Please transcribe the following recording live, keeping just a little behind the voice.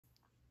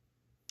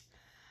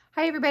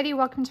Hi everybody,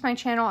 welcome to my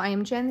channel. I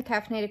am Jen, the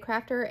Caffeinated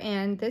Crafter,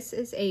 and this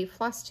is a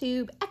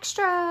Flosstube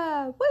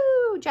Extra!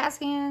 Woo! Jazz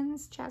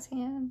hands, jazz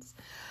hands.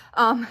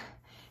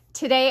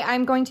 Today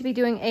I'm going to be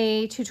doing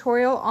a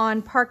tutorial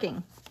on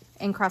parking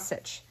in cross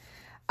stitch.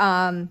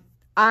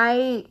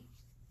 I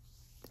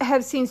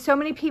have seen so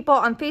many people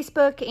on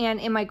Facebook and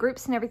in my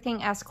groups and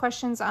everything ask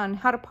questions on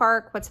how to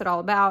park, what's it all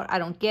about. I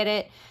don't get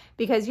it,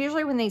 because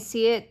usually when they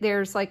see it,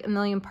 there's like a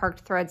million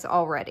parked threads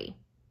already.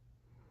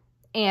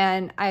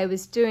 And I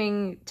was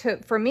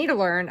for me to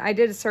learn, I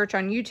did a search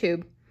on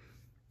YouTube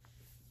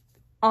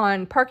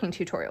on parking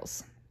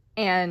tutorials.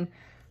 And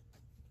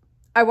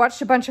I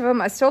watched a bunch of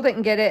them. I still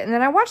didn't get it. And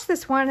then I watched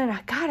this one and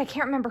God, I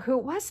can't remember who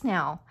it was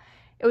now.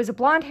 It was a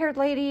blonde haired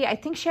lady. I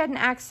think she had an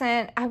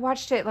accent. I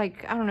watched it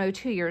like, I don't know,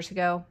 2 years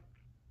ago.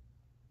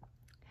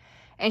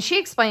 And she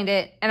explained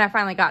it and I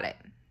finally got it.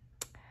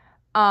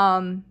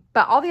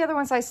 But all the other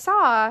ones I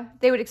saw,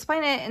 they would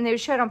explain it and they would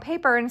show it on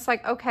paper and it's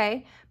like,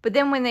 okay. But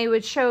then when they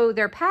would show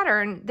their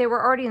pattern, they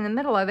were already in the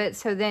middle of it.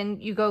 So then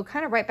you go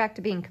kind of right back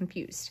to being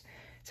confused.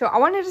 So I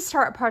wanted to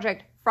start a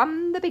project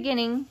from the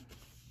beginning,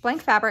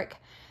 blank fabric,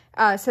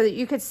 so that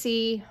you could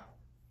see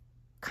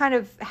kind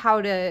of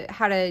how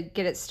to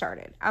get it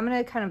started. I'm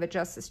going to kind of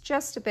adjust this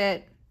just a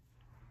bit.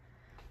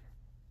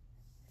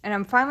 And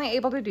I'm finally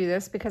able to do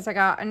this because I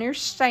got a new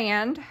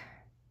stand.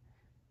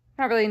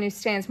 Not really a new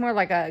stand, it's more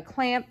like a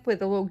clamp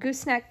with a little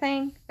gooseneck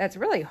thing. That's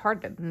really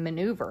hard to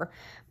maneuver.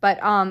 But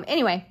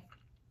anyway,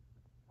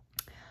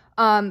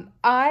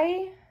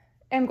 I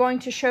am going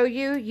to show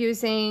you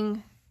using,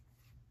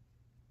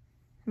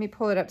 let me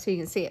pull it up so you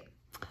can see it.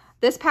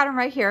 This pattern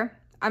right here.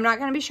 I'm not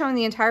going to be showing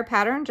the entire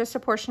pattern, just a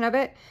portion of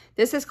it.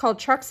 This is called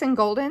Trucks and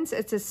Goldens.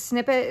 It's a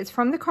snippet. It's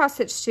from the Cross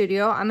Stitch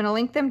Studio. I'm going to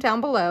link them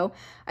down below.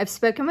 I've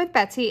spoken with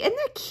Betsy. Isn't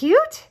that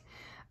cute?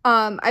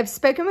 I've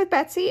spoken with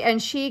Betsy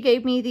and she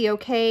gave me the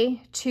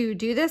okay to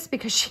do this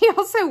because she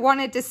also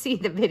wanted to see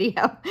the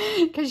video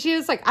because she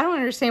was like, I don't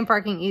understand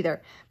parking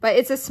either. But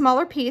it's a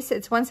smaller piece.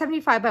 It's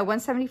 175 by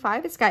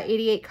 175. It's got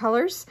 88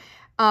 colors.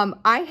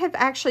 I have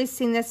actually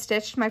seen this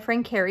stitched. My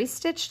friend Carrie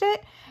stitched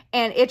it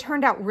and it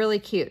turned out really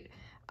cute.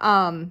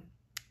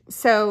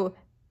 So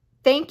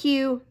thank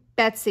you,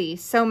 Betsy,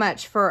 so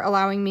much for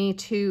allowing me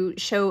to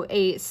show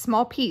a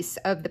small piece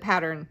of the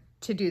pattern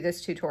to do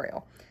this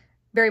tutorial.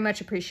 Very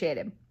much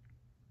appreciated.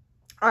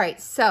 All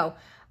right, so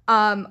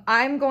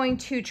I'm going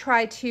to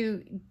try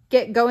to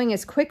get going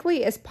as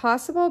quickly as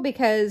possible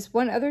because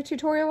one other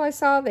tutorial I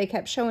saw, they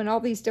kept showing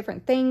all these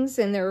different things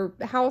in their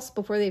house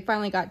before they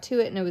finally got to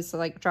it, and it was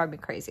like driving me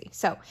crazy.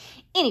 So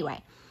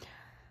anyway,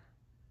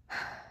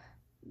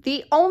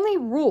 the only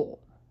rule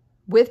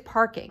with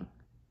parking,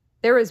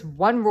 there is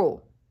one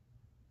rule.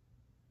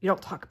 You don't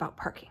talk about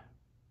parking.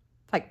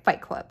 Like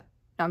Fight Club.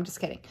 No, I'm just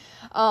kidding.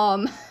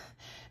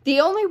 The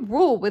only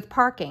rule with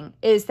parking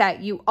is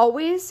that you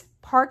always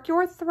park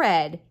your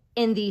thread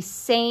in the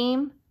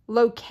same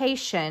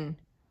location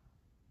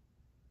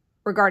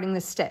regarding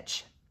the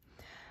stitch.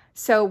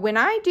 So when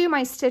I do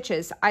my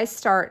stitches, I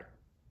start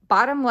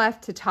bottom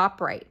left to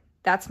top right.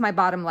 That's my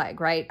bottom leg,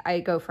 right?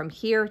 I go from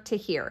here to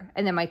here.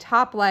 And then my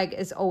top leg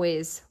is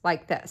always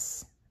like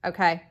this,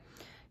 okay?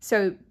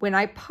 So when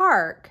I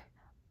park,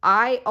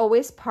 I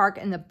always park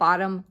in the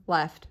bottom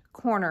left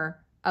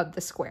corner of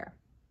the square,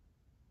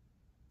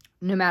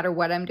 no matter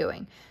what I'm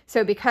doing.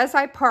 So because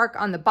I park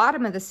on the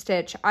bottom of the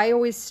stitch, I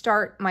always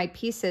start my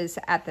pieces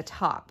at the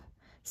top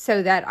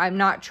so that I'm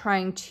not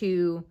trying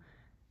to,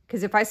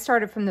 because if I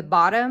started from the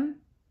bottom,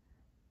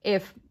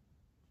 if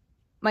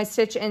my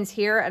stitch ends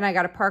here and I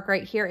got to park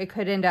right here, it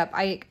could end up,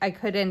 I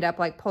could end up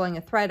like pulling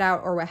a thread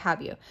out or what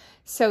have you.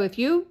 So if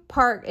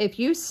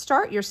you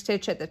start your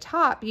stitch at the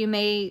top, you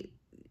may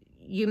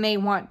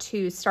want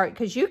to start,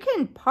 because you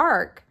can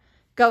park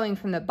going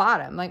from the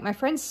bottom. Like my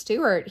friend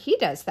Stuart, he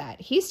does that.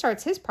 He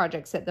starts his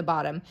projects at the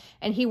bottom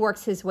and he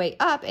works his way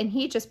up and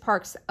he just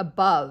parks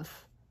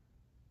above,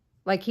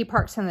 like he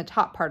parks on the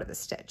top part of the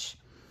stitch.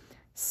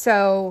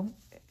 So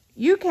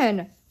you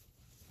can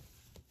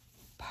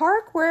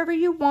park wherever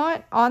you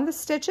want on the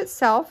stitch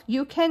itself.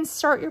 You can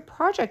start your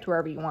project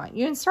wherever you want.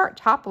 You can start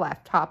top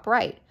left, top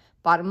right,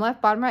 bottom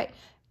left, bottom right.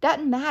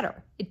 Doesn't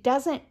matter. It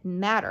doesn't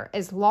matter.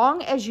 As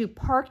long as you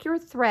park your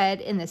thread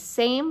in the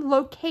same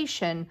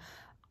location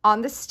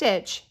on the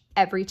stitch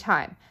every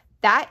time.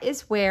 That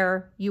is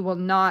where you will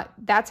not,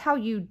 that's how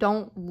you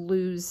don't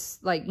lose,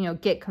 like, you know,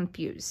 get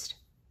confused.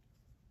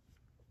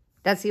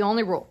 That's the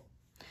only rule.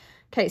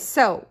 Okay,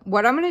 so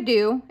what I'm going to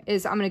do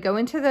is I'm going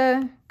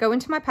to go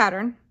into my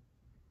pattern.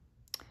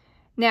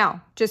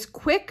 Now, just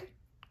quick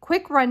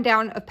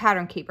rundown of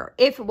Pattern Keeper.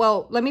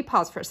 Well, let me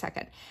pause for a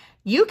second.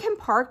 You can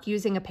park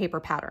using a paper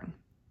pattern.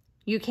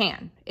 You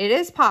can. It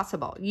is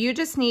possible. You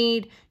just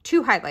need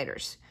 2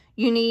 highlighters.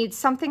 You need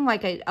something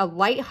like a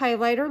light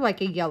highlighter, like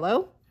a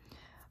yellow,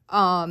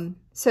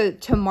 so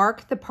to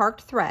mark the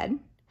parked thread.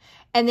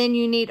 And then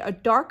you need a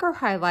darker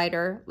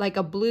highlighter, like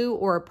a blue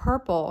or a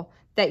purple,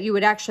 that you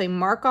would actually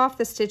mark off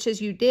the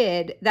stitches you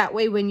did. That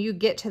way, when you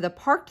get to the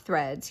parked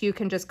threads, you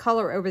can just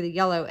color over the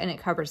yellow and it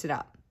covers it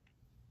up.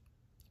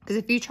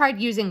 Because if you tried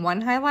using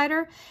one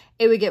highlighter,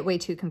 it would get way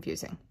too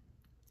confusing.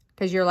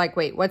 Because you're like,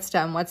 wait, what's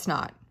done, what's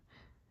not?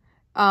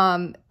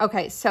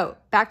 Okay, so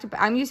back to,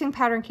 I'm using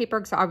Pattern Keeper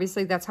because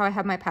obviously that's how I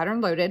have my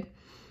pattern loaded.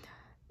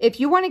 If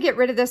you want to get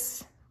rid of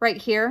this right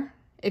here,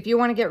 if you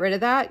want to get rid of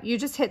that, you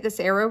just hit this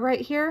arrow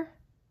right here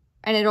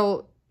and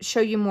it'll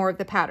show you more of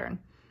the pattern.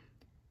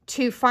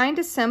 To find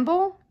a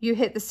symbol, you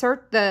hit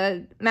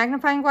the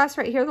magnifying glass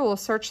right here, the little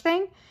search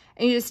thing,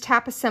 and you just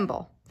tap a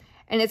symbol.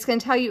 And it's going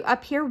to tell you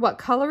up here what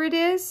color it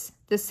is,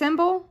 the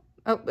symbol.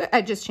 Oh,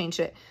 I just changed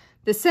it.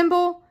 The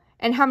symbol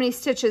and how many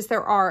stitches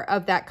there are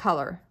of that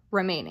color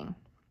remaining.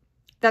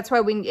 That's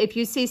why if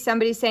you see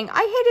somebody saying,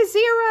 I hit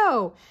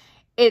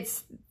a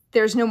 0,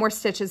 there's no more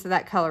stitches of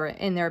that color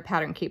in their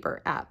Pattern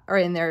Keeper app, or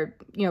in their,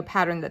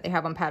 pattern that they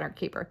have on Pattern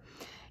Keeper.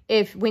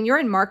 When you're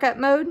in markup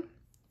mode,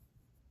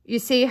 you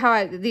see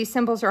how these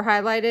symbols are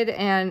highlighted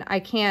and I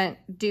can't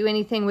do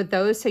anything with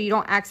those, so you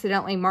don't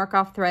accidentally mark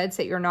off threads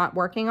that you're not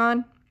working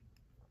on.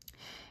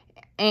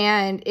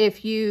 And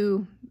if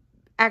you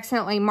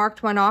accidentally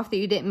marked one off that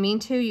you didn't mean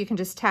to, you can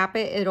just tap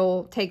it.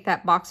 It'll take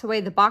that box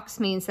away. The box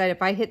means that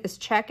if I hit this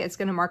check, it's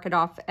going to mark it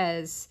off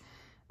as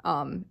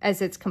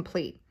it's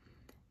complete.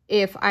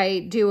 If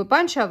I do a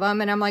bunch of them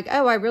and I'm like,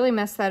 oh, I really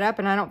messed that up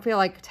and I don't feel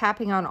like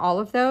tapping on all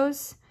of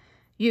those,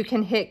 you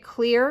can hit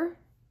clear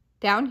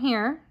down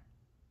here.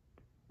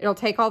 It'll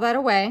take all that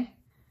away.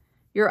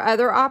 Your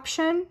other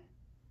option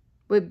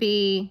would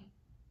be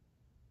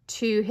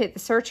to hit the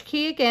search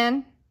key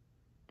again.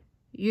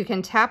 You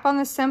can tap on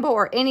the symbol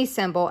or any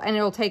symbol and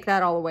it'll take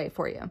that all away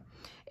for you.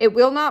 It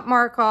will not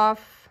mark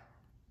off.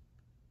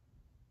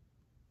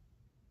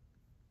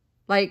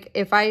 Like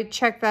if I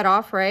check that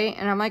off, right,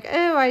 and I'm like,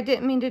 oh, I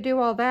didn't mean to do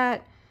all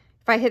that.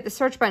 If I hit the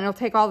search button, it'll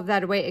take all of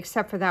that away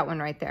except for that one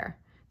right there.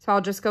 So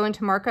I'll just go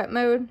into markup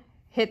mode,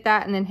 hit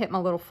that, and then hit my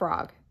little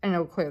frog, and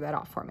it'll clear that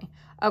off for me.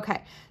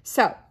 Okay,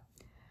 so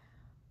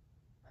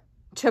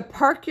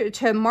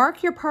to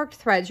mark your parked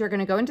threads, you're going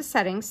to go into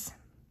settings,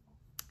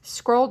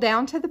 scroll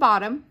down to the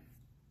bottom.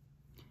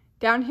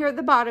 Down here at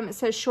the bottom, it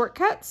says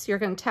shortcuts. You're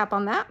going to tap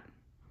on that.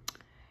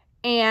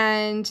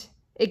 And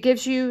it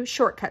gives you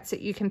shortcuts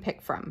that you can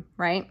pick from,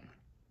 right?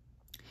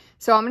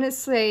 So I'm going to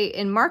say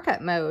in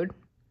markup mode,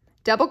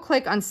 double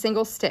click on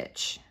single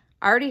stitch.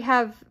 I already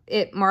have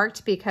it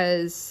marked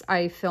because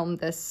I filmed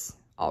this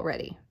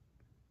already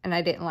and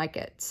I didn't like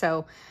it.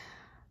 So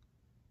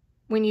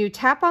when you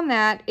tap on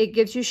that, it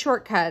gives you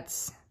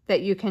shortcuts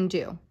that you can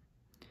do.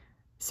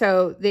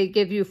 So they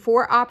give you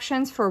 4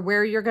 options for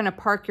where you're going to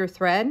park your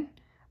thread.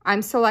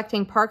 I'm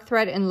selecting park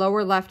thread in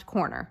lower left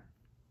corner.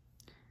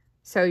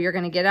 So you're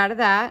going to get out of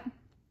that.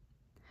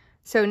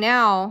 So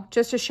now,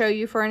 just to show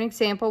you for an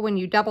example, when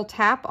you double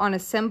tap on a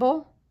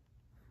symbol,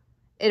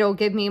 it'll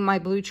give me my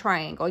blue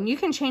triangle. And you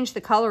can change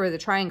the color of the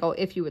triangle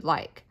if you would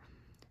like.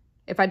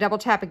 If I double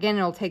tap again,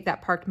 it'll take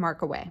that parked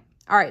mark away.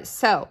 All right,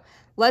 so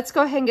let's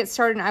go ahead and get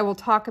started. And I will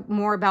talk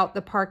more about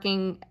the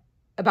parking,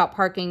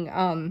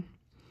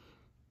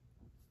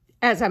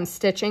 as I'm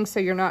stitching, so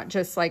you're not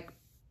just like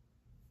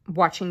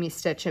watching me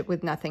stitch it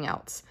with nothing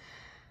else.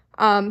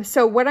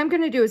 So what I'm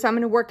going to do is I'm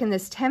going to work in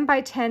this 10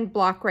 by 10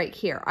 block right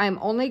here. I'm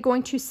only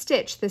going to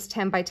stitch this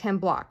 10 by 10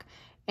 block.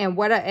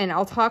 And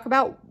I'll talk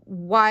about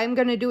why I'm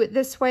going to do it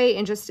this way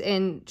in just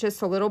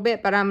a little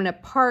bit, but I'm going to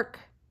park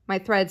my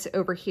threads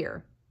over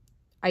here.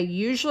 I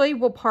usually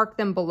will park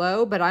them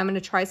below, but I'm going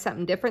to try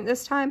something different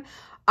this time.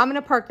 I'm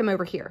going to park them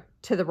over here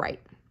to the right.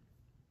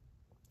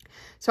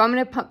 So I'm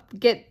going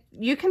to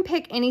you can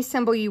pick any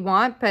symbol you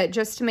want, but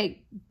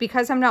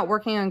because I'm not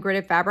working on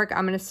gridded fabric,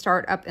 I'm going to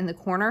start up in the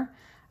corner.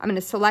 I'm going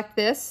to select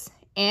this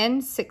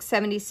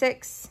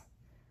N676. So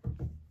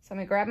I'm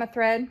going to grab my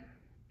thread.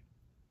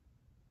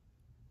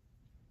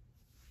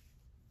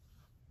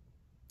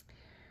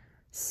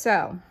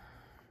 So,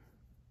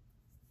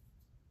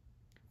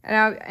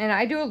 and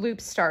I do a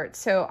loop start.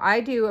 So I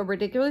do a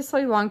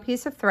ridiculously long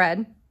piece of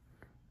thread.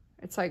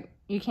 It's like,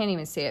 you can't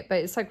even see it, but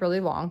it's like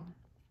really long.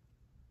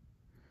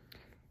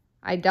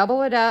 I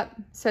double it up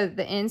so that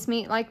the ends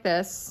meet like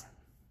this.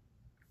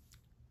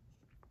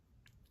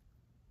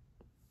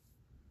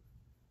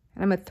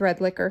 And I'm a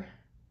thread licker.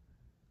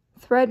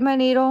 Thread my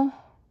needle.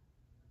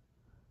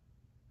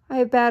 I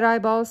have bad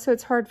eyeballs, so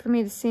it's hard for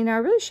me to see now. I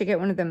really should get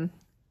one of them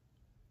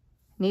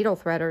needle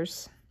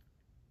threaders.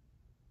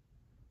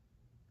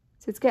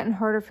 So it's getting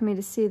harder for me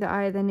to see the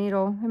eye of the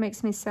needle. It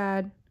makes me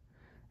sad.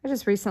 It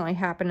just recently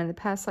happened in the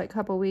past like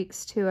couple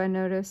weeks too, I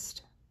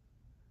noticed.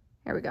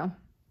 There we go.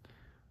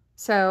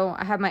 So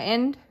I have my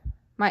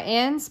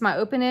ends, my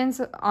open ends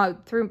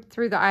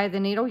through the eye of the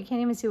needle. You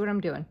can't even see what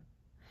I'm doing.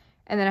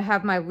 And then I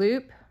have my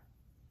loop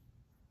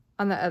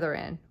on the other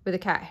end with a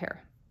cat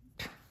hair.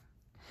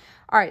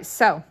 All right,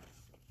 so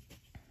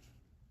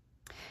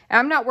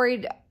I'm not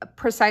worried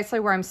precisely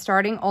where I'm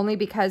starting, only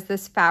because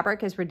this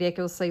fabric is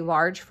ridiculously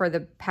large for the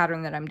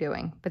pattern that I'm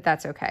doing, but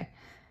that's okay.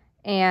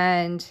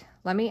 And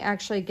let me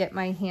actually get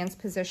my hands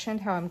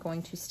positioned how I'm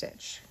going to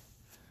stitch.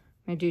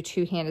 I'm going to do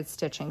two-handed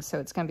stitching, so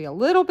it's going to be a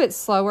little bit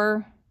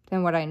slower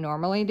than what I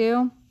normally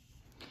do.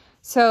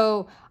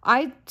 So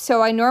I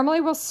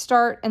normally will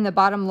start in the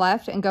bottom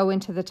left and go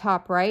into the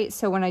top right.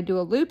 So when I do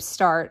a loop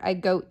start, I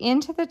go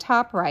into the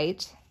top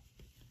right,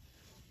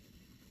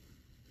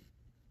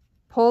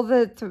 pull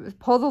the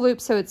loop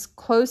so it's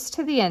close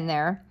to the end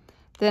there.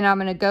 Then I'm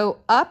going to go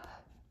up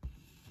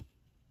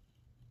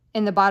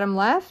in the bottom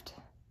left,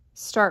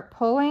 start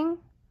pulling.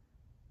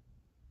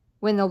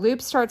 When the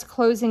loop starts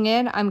closing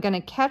in, I'm going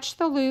to catch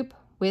the loop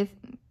with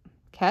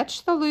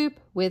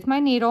my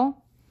needle.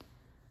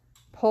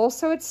 Pull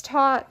so it's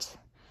taut.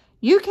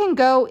 You can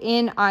go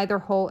in either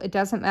hole. It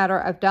doesn't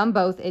matter. I've done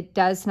both. It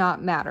does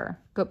not matter.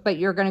 But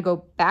you're going to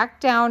go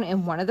back down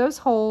in one of those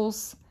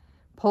holes,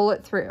 pull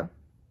it through.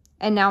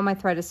 And now my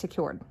thread is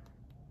secured.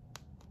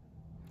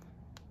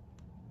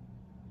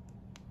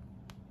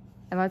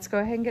 And let's go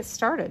ahead and get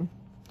started.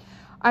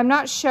 I'm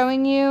not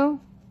showing you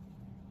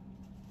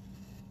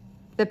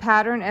the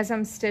pattern as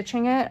I'm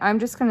stitching it. I'm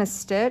just going to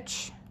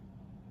stitch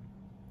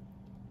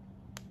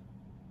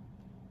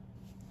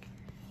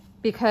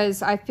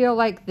because I feel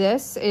like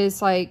this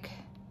is like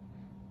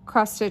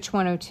cross stitch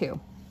 102.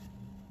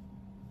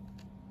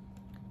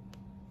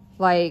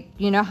 Like,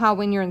 you know how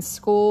when you're in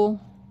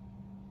school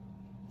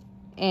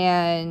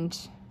and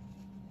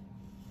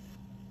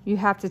you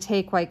have to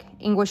take like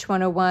English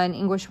 101,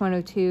 English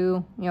 102,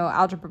 you know,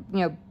 algebra, you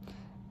know,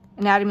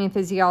 anatomy and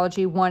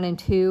physiology 1 and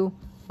 2.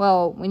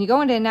 Well, when you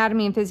go into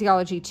anatomy and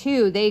physiology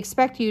 2, they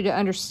expect you to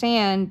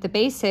understand the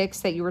basics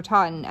that you were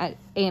taught in at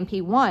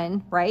A&P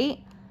 1,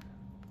 right?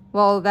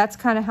 Well, that's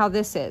kind of how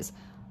this is.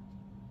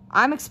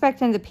 I'm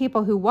expecting the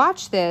people who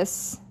watch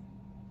this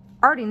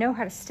already know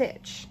how to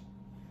stitch.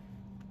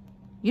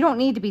 You don't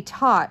need to be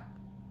taught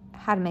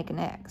how to make an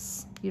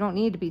X. You don't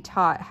need to be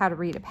taught how to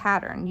read a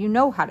pattern. You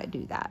know how to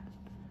do that.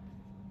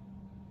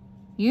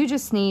 You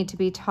just need to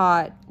be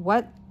taught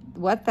what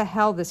the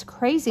hell this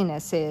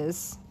craziness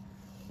is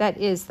that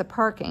is the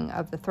parking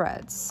of the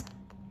threads.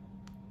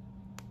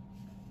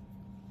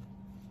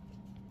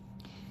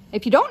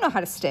 If you don't know how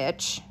to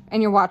stitch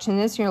and you're watching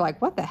this and you're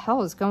like, what the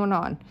hell is going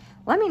on?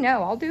 Let me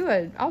know. I'll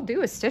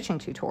do a stitching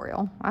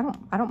tutorial.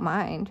 I don't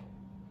mind.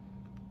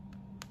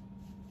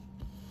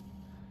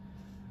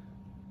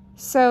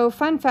 So,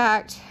 fun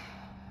fact,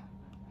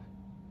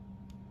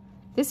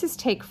 this is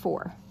take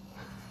 4.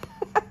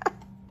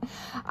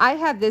 I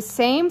have this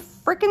same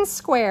freaking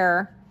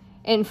square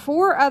in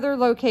 4 other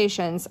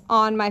locations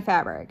on my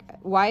fabric.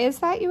 Why is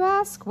that, you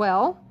ask?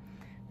 Well,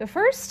 the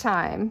first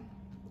time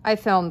I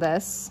filmed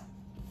this,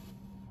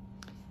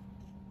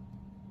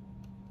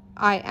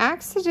 I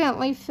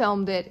accidentally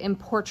filmed it in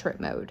portrait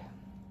mode.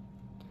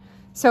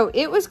 So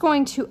it was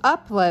going to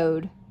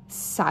upload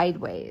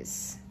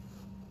sideways.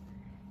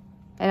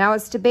 And I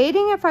was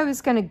debating if I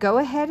was going to go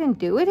ahead and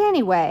do it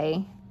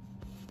anyway.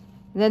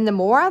 Then the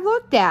more I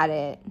looked at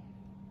it,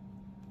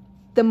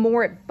 the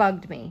more it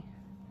bugged me.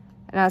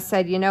 And I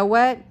said, you know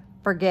what?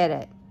 Forget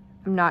it.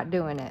 I'm not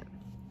doing it.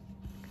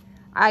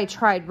 I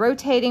tried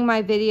rotating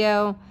my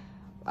video.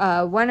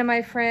 One of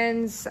my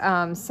friends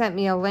sent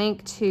me a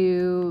link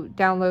to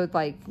download,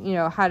 like, you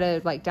know, how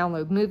to like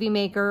download Movie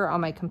Maker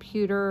on my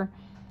computer,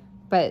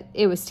 but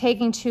it was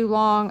taking too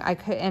long. I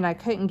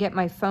couldn't get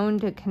my phone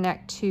to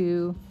connect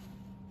to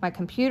my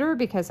computer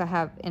because I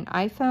have an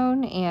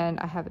iPhone and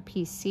I have a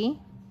PC,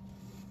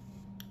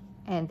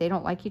 and they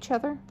don't like each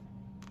other.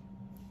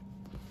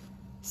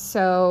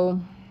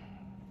 So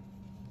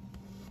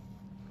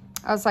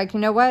I was like, you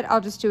know what?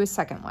 I'll just do a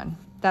second one.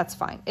 That's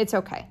fine. It's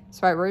okay.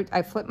 So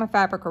I flipped my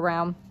fabric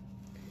around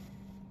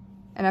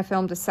and I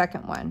filmed a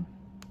second one.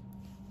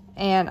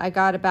 And I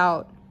got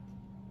about,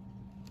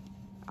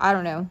 I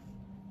don't know,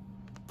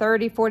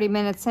 30, 40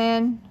 minutes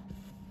in,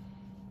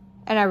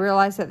 and I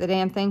realized that the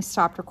damn thing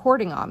stopped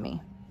recording on me.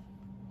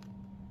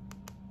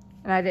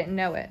 And I didn't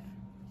know it.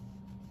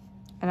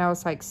 And I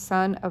was like,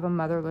 son of a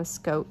motherless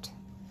goat.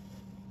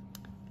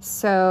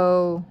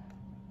 So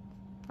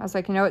I was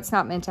like, you know, it's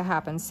not meant to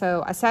happen.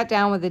 So I sat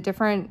down with a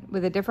different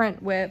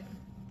whip,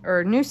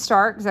 or new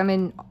start, because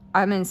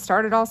I'm in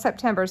started all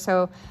September.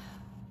 So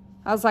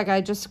I was like,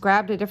 I just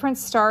grabbed a different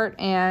start,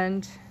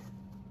 and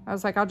I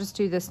was like, I'll just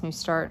do this new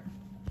start.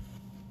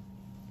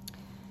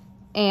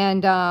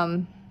 And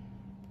I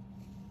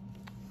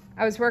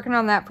was working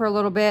on that for a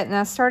little bit, and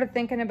I started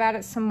thinking about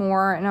it some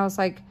more, and I was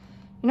like,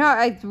 you know,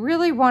 I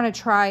really want to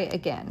try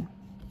again.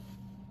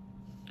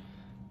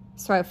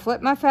 So I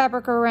flipped my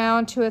fabric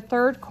around to a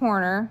third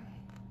corner,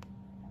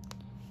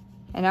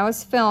 and I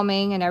was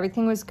filming, and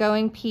everything was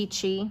going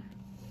peachy,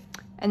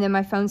 and then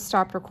my phone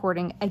stopped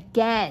recording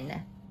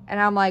again. And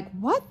I'm like,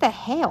 what the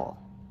hell?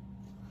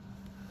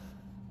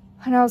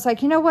 And I was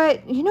like, you know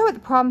what? You know what the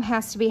problem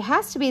has to be? It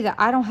has to be that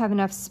I don't have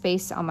enough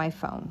space on my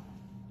phone.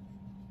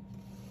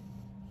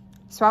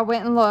 So I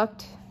went and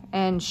looked,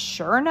 and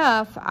sure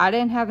enough, I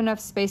didn't have enough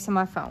space on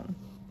my phone.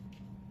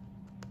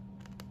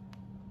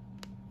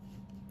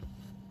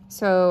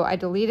 So I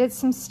deleted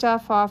some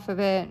stuff off of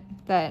it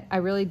that I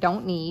really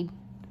don't need,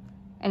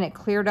 and it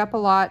cleared up a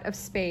lot of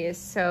space.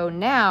 So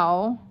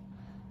now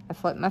I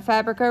flipped my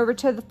fabric over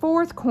to the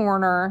fourth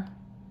corner.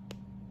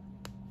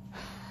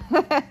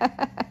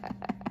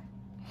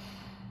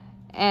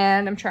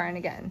 And I'm trying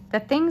again. The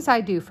things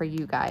I do for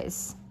you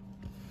guys.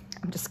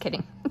 I'm just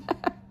kidding.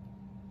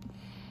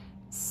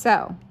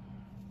 So,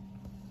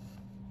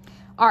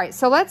 all right,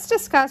 so let's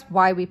discuss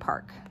why we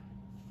park.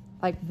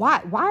 Like,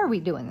 why are we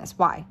doing this?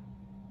 Why?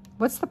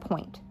 What's the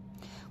point?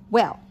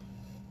 Well,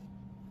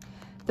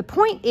 the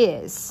point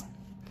is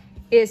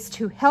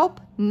to help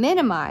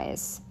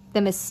minimize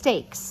the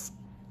mistakes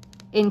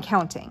in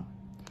counting.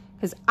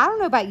 Because I don't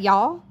know about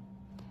y'all,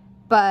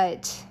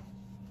 but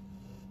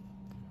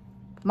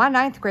my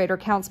 9th grader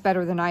counts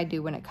better than I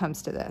do when it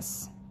comes to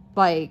this.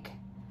 Like,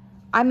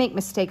 I make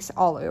mistakes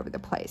all over the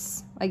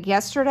place. Like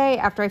yesterday,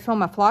 after I filmed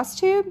my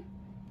Flosstube,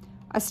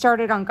 I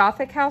started on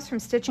Gothic House from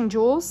Stitching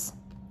Jewels.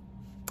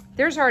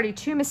 There's already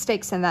 2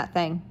 mistakes in that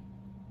thing.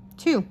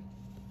 2.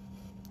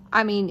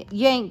 I mean,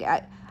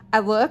 I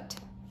looked,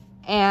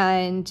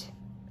 and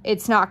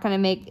it's not gonna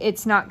make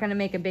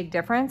a big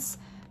difference.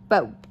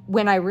 But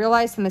when I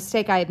realized the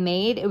mistake I had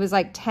made, it was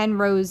like 10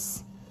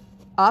 rows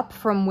up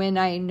from when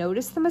I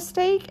noticed the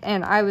mistake,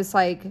 and I was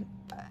like,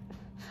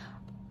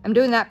 I'm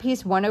doing that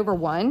piece 1 over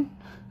 1.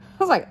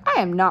 I was like, I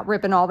am not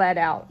ripping all that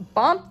out.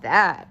 Bump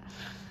that.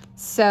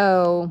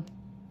 So,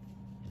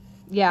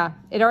 yeah,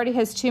 it already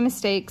has 2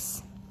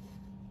 mistakes.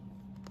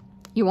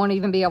 You won't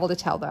even be able to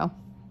tell, though,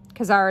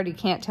 because I already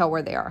can't tell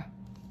where they are.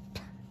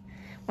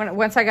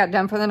 Once I got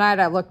done for the night,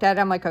 I looked at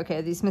it. I'm like, okay,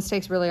 are these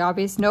mistakes really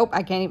obvious? Nope,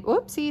 I can't even.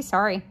 Oopsie,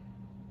 sorry.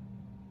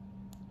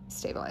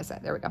 Stabilize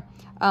that. There we go.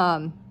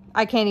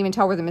 I can't even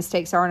tell where the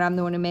mistakes are, and I'm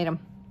the one who made them.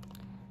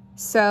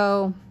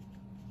 So,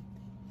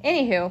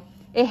 anywho,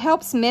 it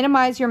helps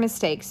minimize your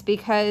mistakes,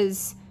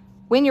 because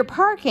when you're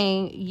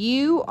parking,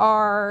 you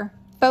are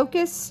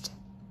focusing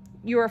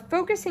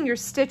your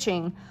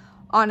stitching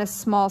on a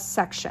small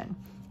section.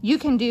 You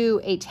can do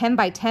a 10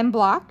 by 10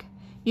 block.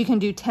 You can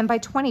do 10 by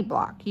 20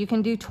 block. You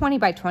can do 20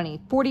 by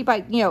 20, 40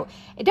 by,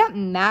 it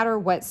doesn't matter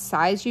what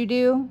size you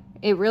do.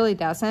 It really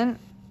doesn't.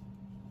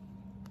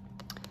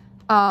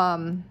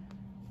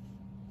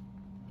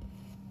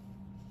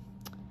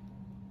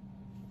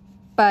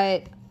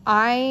 But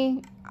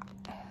I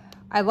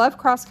love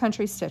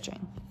cross-country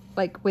stitching,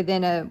 like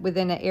within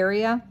an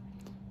area,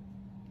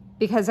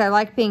 because I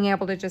like being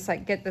able to just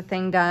like get the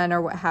thing done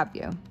or what have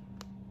you.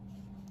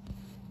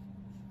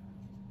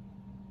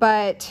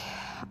 But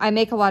I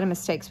make a lot of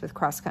mistakes with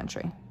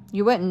cross-country.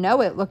 You wouldn't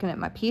know it looking at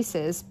my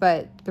pieces,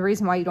 but the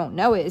reason why you don't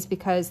know it is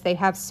because they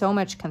have so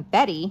much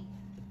confetti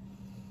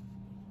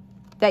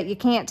that you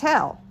can't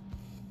tell.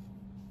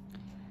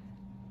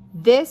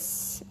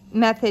 This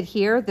method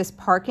here, this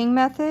parking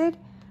method,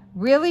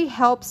 really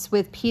helps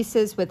with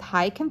pieces with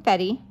high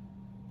confetti,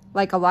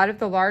 like a lot of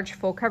the large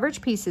full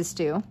coverage pieces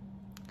do,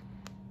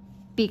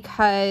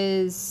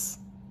 because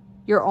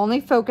you're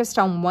only focused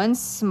on one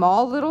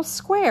small little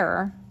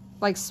square,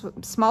 like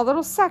small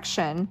little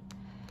section,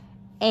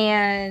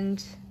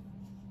 and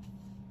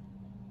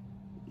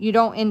you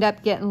don't end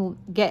up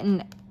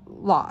getting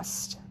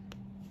lost.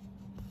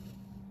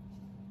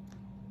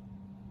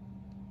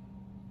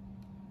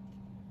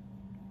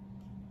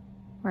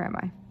 Where am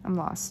I? I'm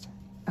lost.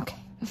 Okay.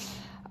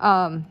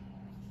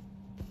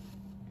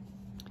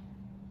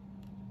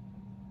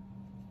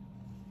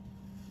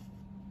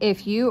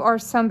 If you are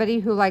somebody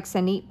who likes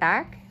a neat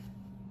back,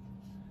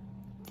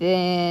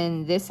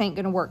 then this ain't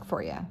going to work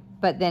for you.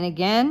 But then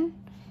again,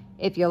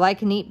 if you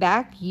like a neat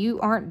back, you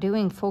aren't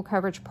doing full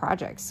coverage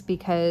projects,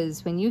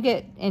 because when you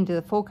get into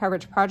the full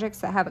coverage projects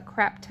that have a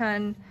crap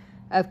ton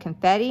of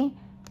confetti,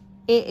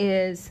 it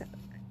is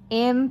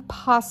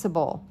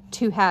impossible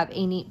to have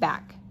a neat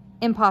back.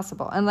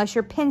 Impossible, unless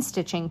you're pin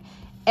stitching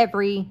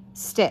every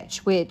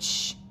stitch,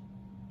 which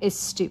is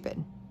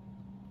stupid.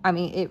 I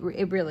mean, it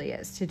really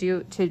is.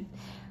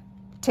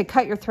 To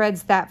cut your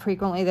threads that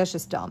frequently, that's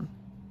just dumb.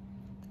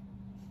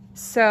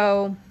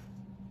 So,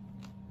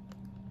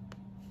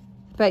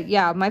 but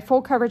yeah, my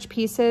full coverage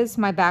pieces,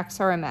 my backs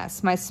are a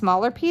mess. My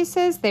smaller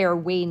pieces, they are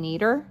way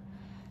neater.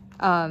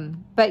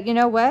 But you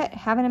know what?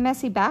 Having a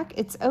messy back,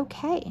 it's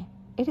okay.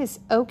 It is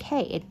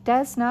okay. It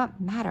does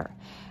not matter.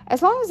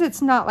 As long as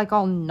it's not like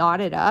all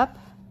knotted up.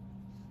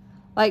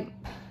 Like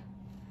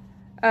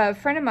a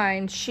friend of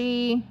mine,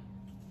 she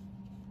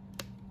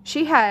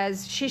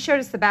showed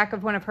us the back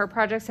of one of her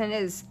projects, and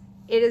it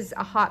is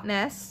a hot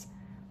mess,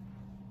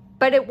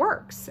 but it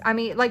works. I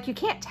mean, like, you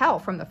can't tell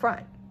from the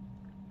front.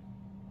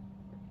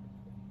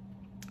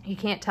 You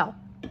can't tell.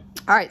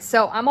 All right,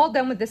 so I'm all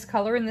done with this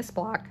color in this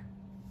block.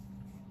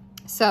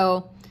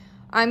 So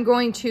I'm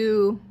going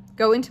to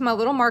go into my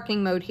little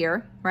marking mode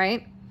here,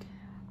 right?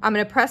 I'm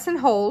going to press and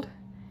hold,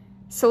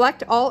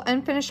 select all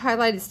unfinished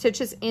highlighted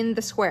stitches in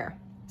the square.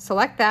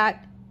 Select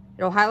that.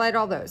 It'll highlight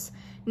all those.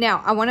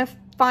 Now, I want to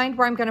find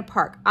where I'm going to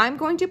park. I'm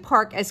going to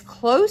park as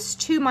close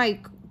to my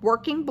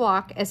working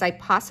block as I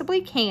possibly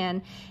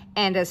can,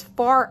 and as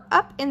far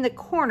up in the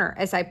corner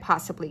as I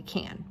possibly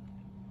can.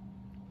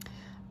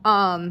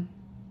 And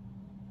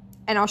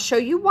I'll show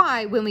you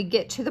why when we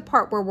get to the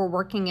part where we're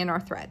working in our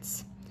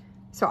threads.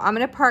 So I'm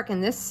going to park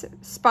in this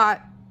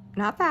spot,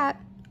 not that.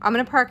 I'm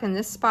going to park in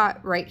this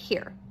spot right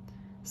here.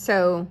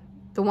 So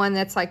the one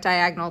that's like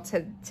diagonal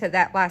to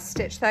that last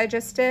stitch that I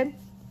just did.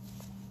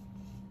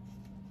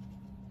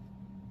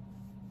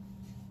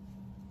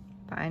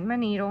 Find my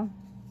needle.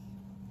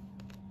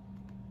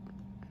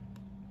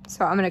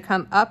 So I'm going to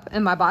come up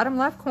in my bottom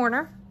left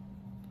corner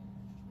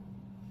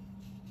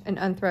and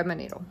unthread my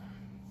needle.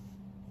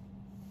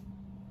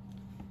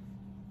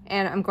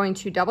 And I'm going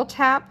to double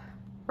tap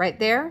right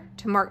there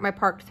to mark my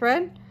parked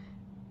thread.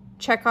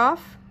 Check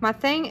off my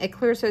thing. It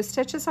clears those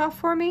stitches off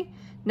for me.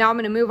 Now I'm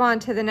going to move on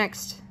to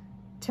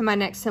my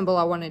next symbol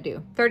I want to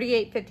do.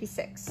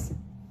 3856.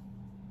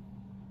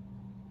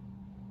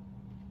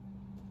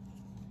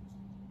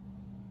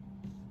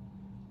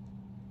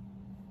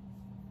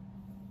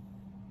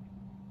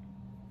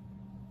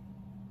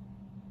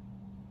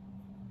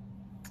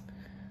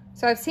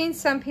 So I've seen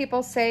some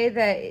people say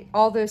that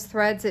all those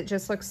threads, it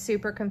just looks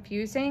super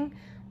confusing.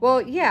 Well,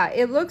 yeah,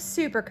 it looks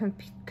super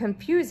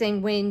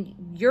confusing when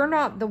you're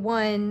not the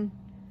one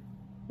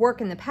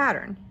working the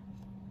pattern.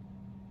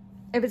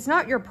 If it's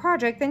not your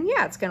project, then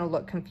yeah, it's going to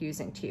look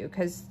confusing to you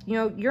because, you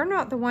know, you're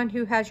not the one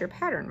who has your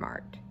pattern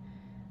marked.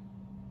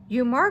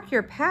 You mark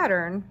your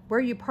pattern where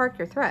you park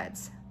your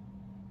threads.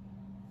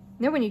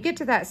 Now, when you get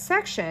to that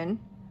section,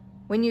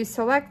 when you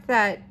select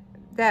that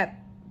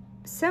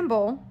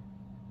symbol,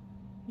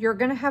 you're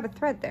going to have a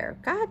thread there.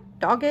 God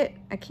dog it,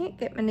 I can't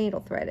get my needle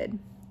threaded.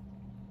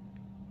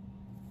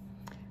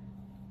 I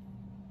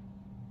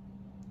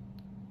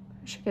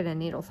should get a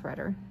needle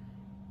threader.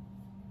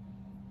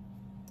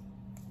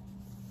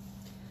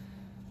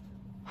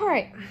 All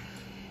right.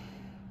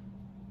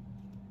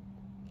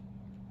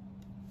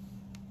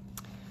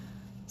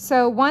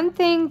 So one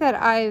thing that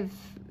I've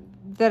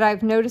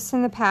noticed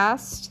in the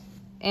past,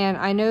 and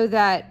I know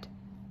that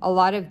a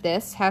lot of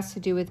this has to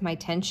do with my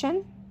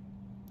tension,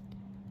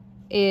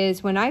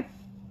 is when I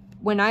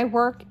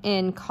work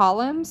in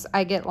columns,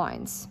 I get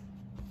lines.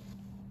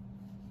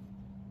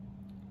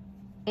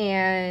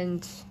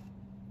 And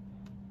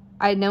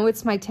I know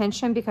it's my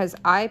tension because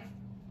I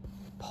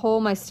pull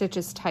my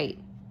stitches tight.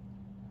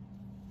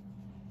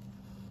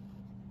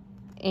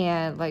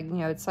 And like, you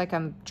know, it's like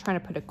I'm trying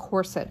to put a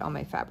corset on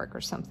my fabric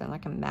or something,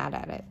 like I'm mad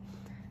at it.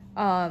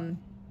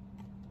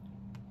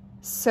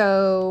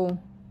 So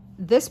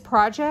this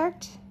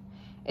project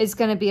is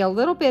going to be a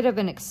little bit of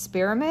an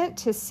experiment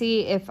to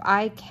see if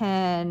I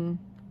can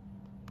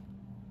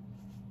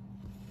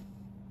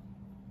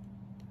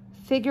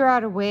figure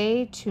out a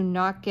way to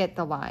not get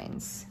the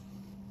lines.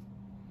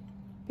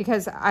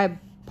 Because I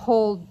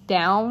pull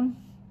down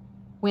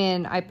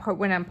when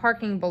I'm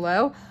parking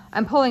below,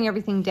 I'm pulling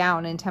everything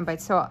down in 10 by.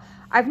 So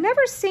I've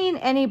never seen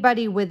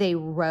anybody with a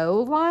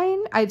row line.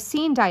 I've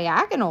seen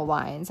diagonal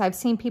lines. I've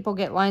seen people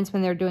get lines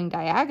when they're doing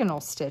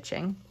diagonal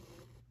stitching.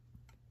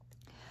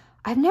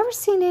 I've never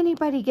seen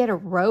anybody get a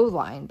row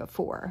line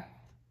before.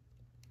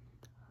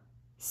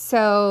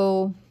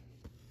 So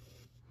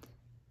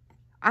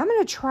I'm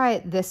going to try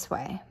it this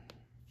way.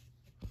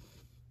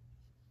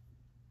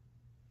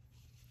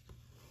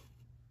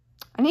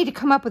 I need to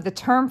come up with a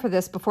term for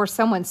this before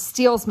someone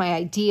steals my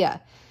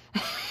idea.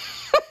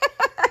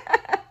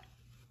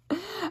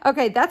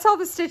 Okay, that's all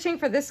the stitching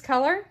for this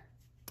color.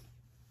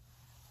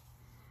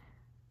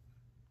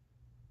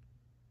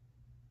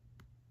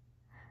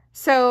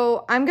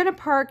 So I'm going to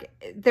park,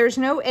 there's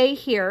no A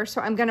here,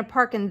 so I'm going to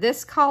park in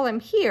this column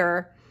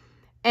here,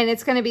 and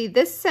it's going to be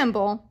this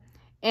symbol.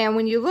 And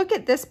when you look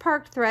at this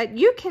parked thread,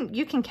 you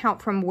can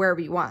count from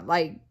wherever you want,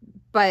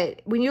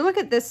 but when you look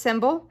at this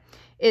symbol,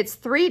 it's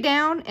 3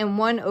 down and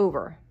 1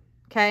 over,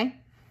 okay?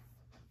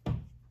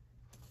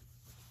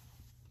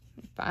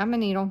 Find my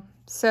needle.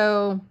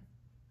 So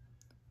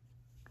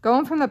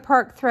going from the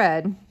parked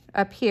thread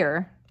up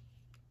here,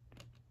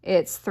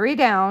 it's 3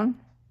 down,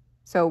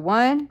 so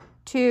 1,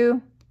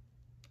 2,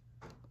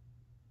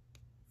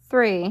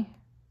 3,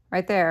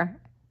 right there.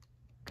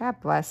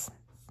 God bless.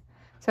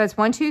 So it's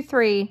 1, 2,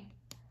 3,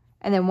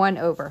 and then 1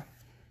 over.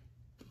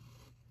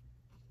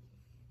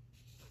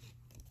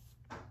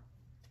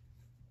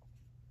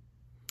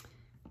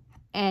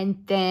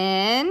 And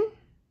then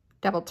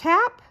double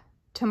tap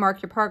to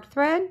mark your parked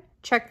thread.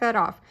 Check that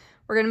off.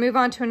 We're going to move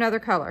on to another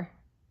color.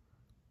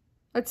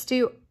 Let's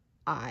do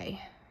I.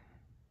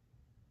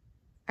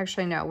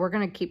 Actually, no, we're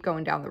going to keep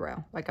going down the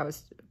row like I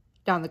was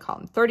down the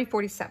column.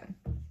 3047.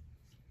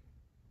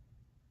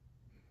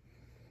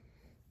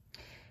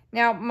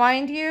 Now,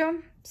 mind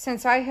you,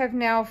 since I have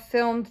now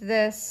filmed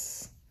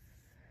this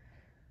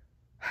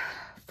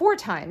 4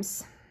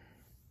 times,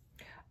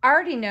 I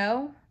already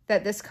know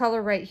that this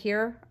color right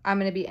here, I'm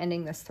going to be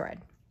ending this thread.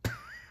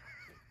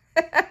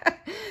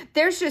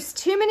 There's just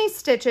too many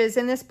stitches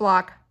in this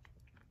block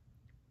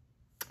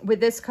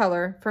with this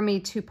color for me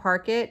to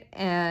park it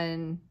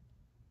and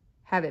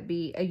have it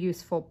be a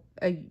useful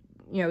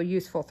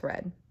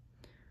thread.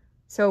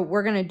 So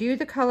we're going to do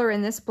the color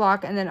in this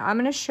block, and then I'm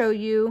going to show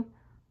you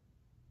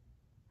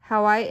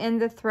how I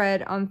end the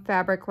thread on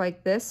fabric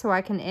like this so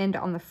I can end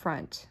on the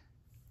front.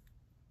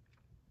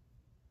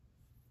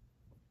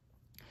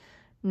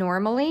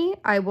 Normally,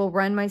 I will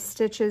run my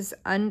stitches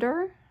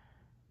under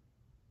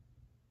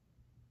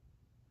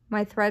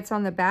my threads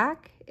on the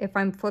back, if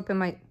I'm flipping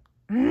my,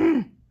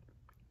 I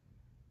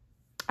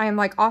am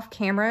like off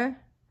camera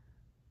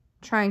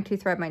trying to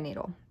thread my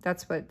needle.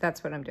 That's what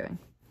I'm doing.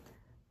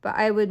 But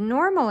I would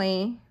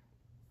normally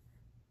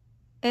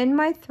end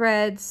my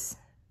threads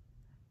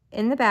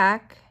in the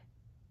back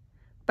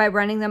by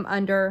running them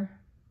under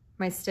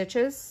my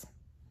stitches.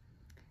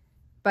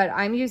 But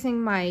I'm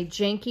using my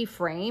janky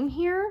frame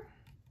here.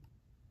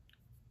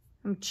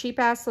 A cheap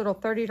ass little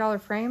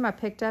 $30 frame I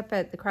picked up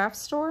at the craft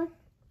store.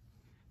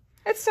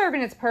 It's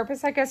serving its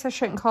purpose. I guess I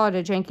shouldn't call it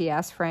a janky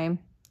ass frame.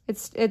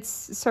 It's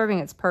serving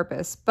its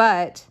purpose,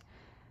 but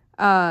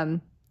I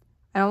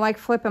don't like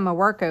flipping my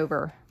work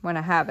over when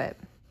I have it.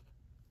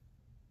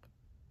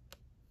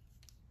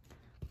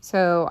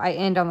 So I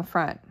end on the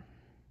front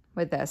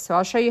with this. So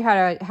I'll show you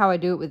how I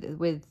do it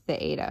with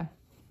the Ada.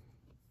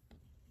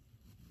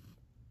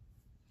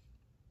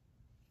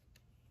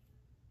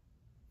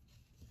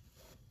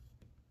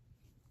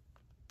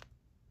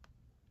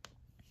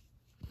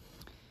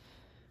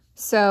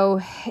 So,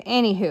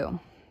 anywho,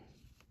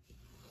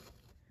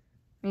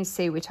 let me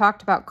see, we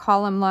talked about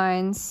column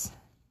lines.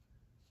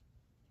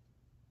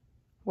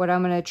 What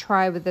I'm going to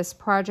try with this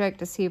project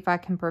to see if I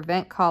can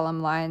prevent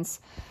column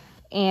lines.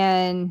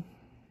 And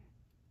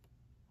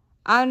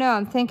I don't know,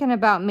 I'm thinking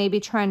about maybe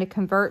trying to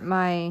convert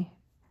my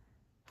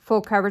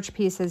full coverage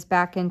pieces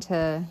back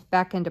into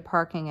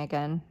parking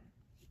again.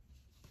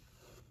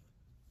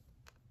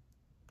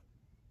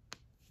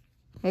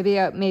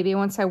 Maybe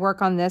once I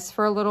work on this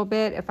for a little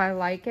bit, if I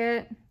like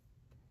it,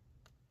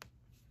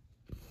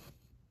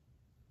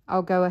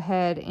 I'll go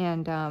ahead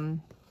and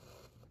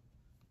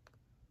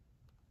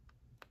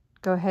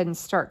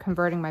start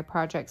converting my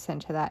projects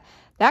into that.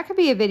 That could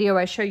be a video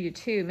I show you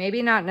too.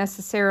 Maybe not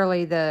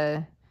necessarily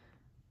the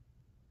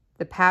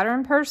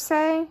pattern per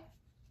se.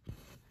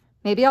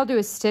 Maybe I'll do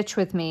a stitch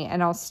with me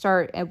and I'll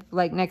start,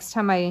 like next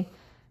time I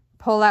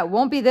pull out,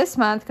 won't be this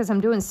month because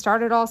I'm doing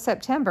Start It All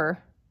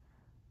September.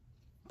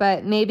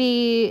 But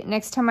maybe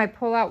next time I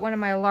pull out one of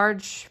my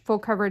large full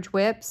coverage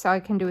whips, I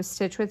can do a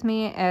stitch with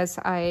me as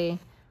I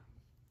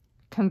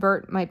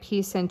convert my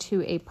piece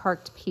into a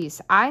parked piece.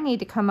 I need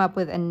to come up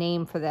with a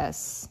name for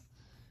this.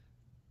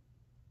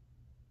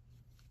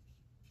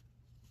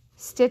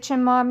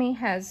 Stitchin' Mommy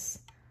has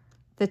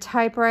the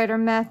typewriter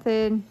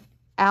method.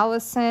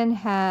 Allison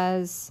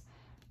has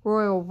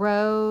Royal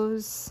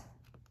Rose.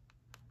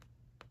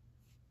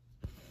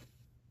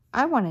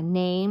 I want a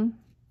name.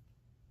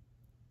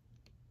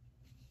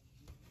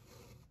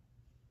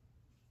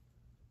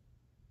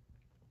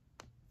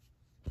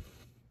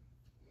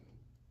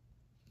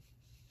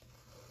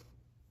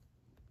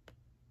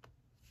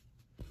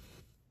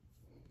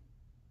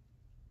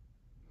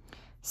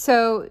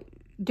 So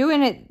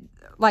doing it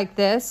like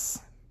this,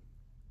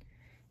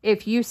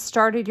 if you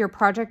started your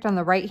project on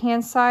the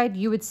right-hand side,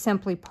 you would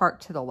simply park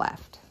to the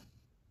left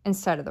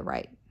instead of the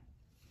right.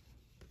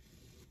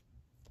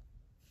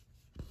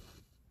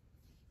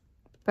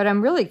 But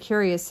I'm really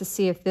curious to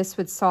see if this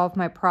would solve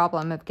my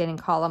problem of getting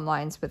column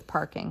lines with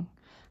parking.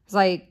 It's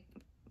like,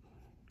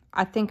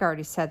 I think I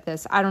already said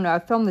this. I don't know. I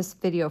filmed this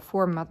video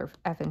 4 mother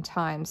effing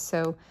times,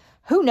 so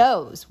who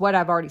knows what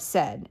I've already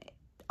said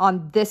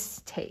on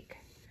this take.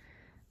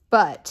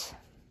 But,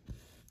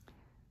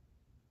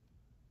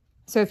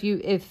 so if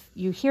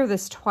you hear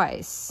this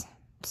twice,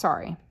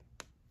 sorry,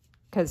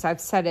 because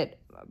I've said it,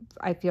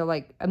 I feel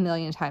like a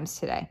million times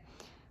today.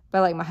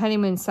 But like my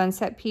honeymoon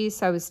sunset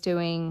piece, I was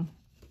doing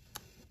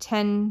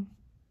 10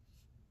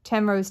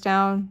 rows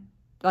down,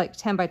 like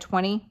 10 by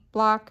 20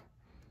 block.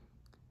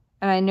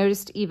 And I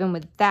noticed even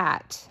with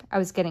that, I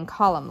was getting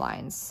column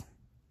lines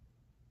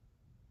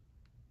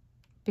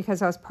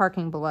because I was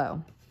parking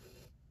below.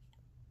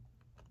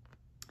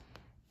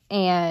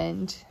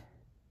 And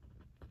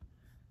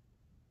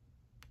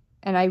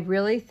I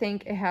really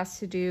think it has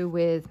to do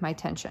with my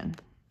tension.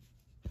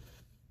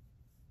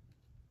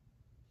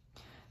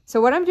 So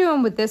what I'm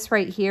doing with this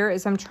right here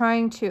is I'm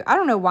trying to, I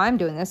don't know why I'm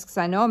doing this because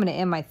I know I'm going to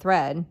end my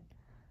thread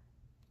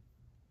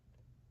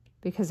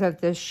because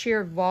of the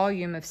sheer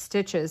volume of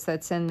stitches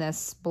that's in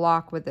this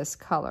block with this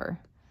color.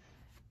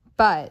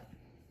 But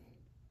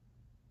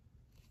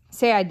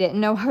say I didn't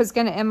know I was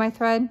going to end my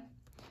thread.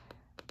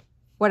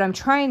 What I'm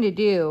trying to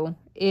do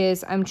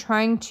is I'm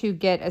trying to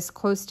get as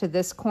close to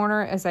this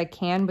corner as I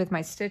can with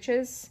my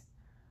stitches.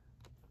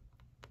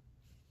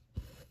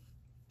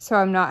 So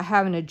I'm not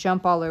having to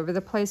jump all over the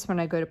place when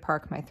I go to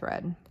park my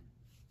thread.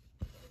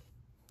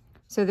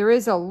 So there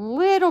is a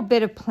little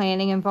bit of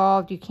planning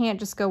involved. You can't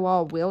just go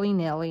all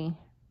willy-nilly.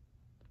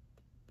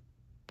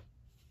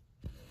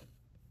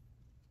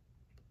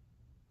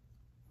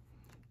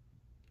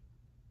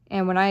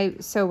 And when I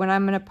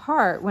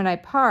park,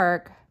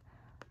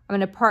 I'm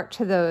going to park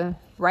to the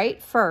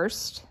right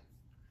first.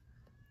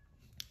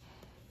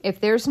 If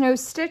there's no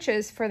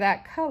stitches for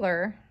that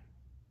color,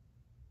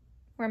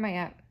 where am I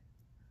at?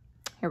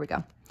 Here we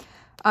go.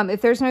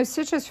 If there's no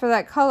stitches for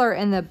that color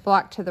in the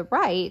block to the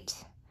right,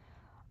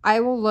 I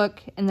will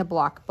look in the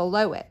block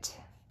below it.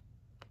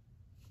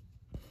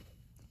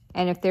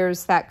 And if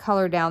there's that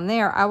color down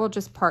there, I will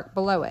just park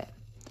below it.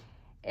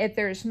 If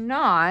there's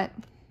not,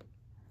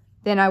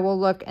 then I will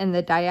look in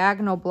the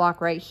diagonal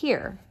block right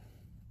here,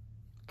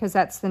 because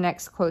that's the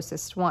next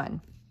closest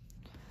one.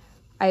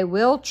 I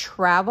will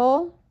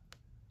travel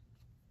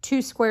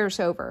 2 squares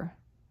over,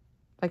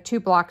 like 2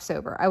 blocks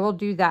over. I will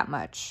do that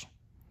much.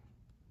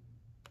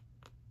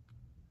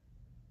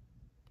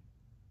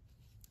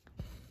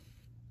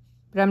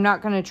 But I'm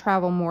not going to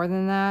travel more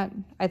than that.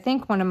 I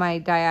think one of my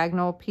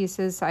diagonal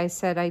pieces I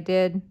said I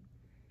did,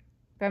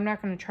 but I'm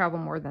not going to travel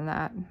more than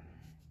that.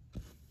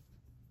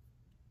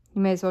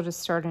 You may as well just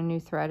start a new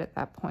thread at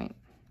that point.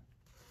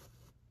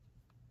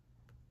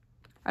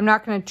 I'm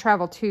not going to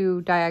travel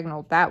 2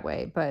 diagonal that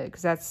way, but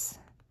because that's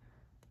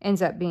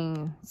ends up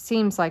being,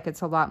 seems like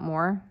it's a lot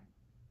more.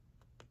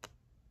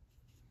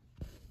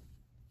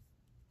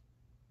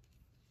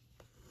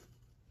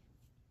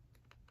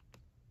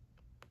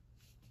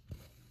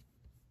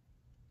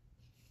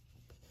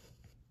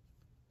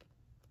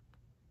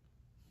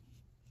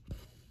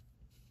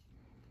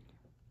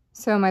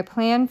 So my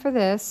plan for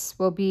this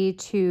will be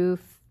to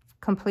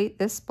complete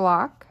this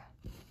block.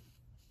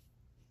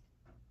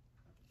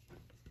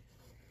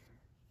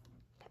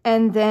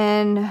 And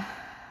then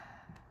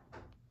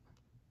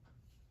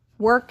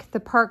work the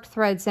parked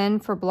threads in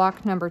for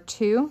block number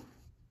 2.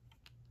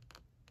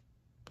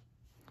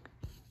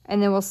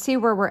 And then we'll see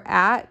where we're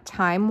at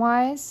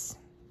time-wise.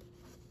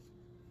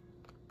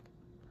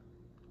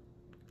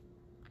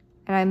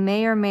 And I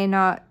may or may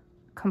not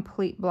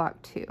complete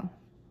block 2.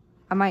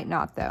 I might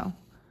not though,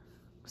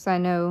 because I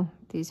know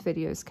these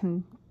videos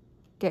can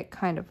get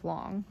kind of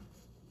long.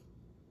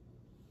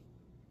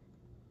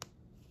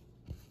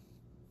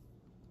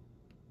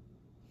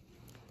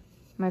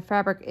 My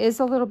fabric is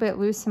a little bit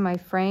loose in my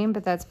frame,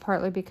 but that's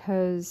partly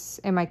because,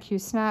 in my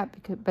Q-snap,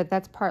 but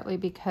that's partly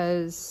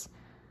because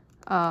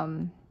my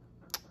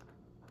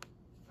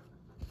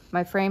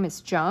frame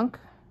is junk.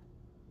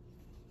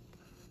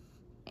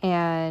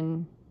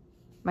 And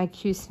my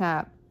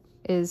Q-snap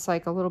is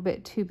like a little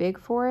bit too big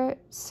for it.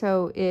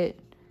 So it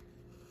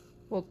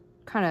will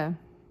kind of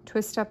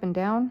twist up and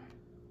down.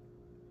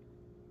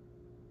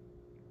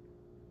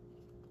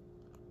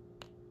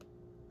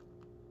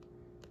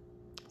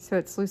 So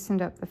it's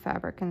loosened up the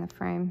fabric in the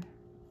frame.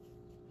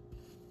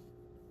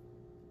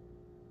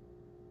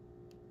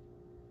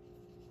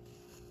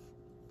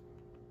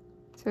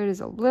 So it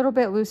is a little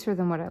bit looser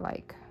than what I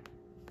like,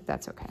 but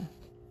that's okay.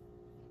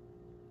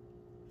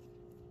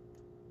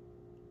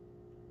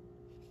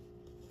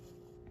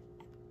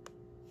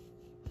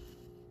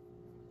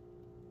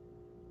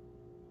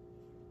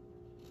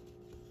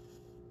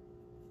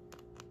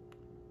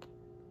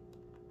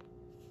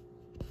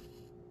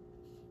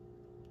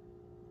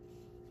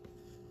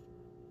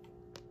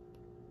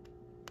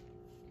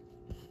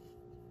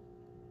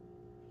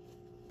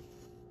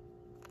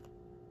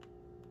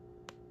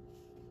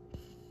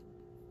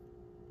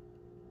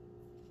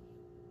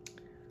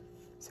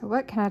 So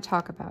what can I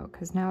talk about?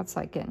 Because now it's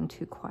like getting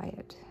too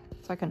quiet.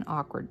 It's like an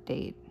awkward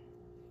date.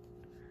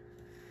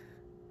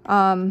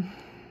 Oh,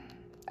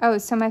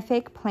 so my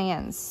fake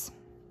plans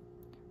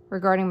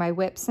regarding my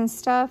whips and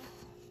stuff.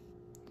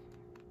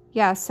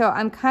 Yeah, so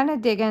I'm kind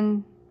of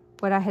digging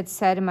what I had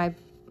said in my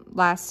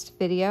last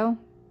video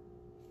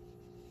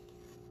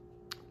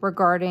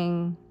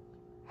regarding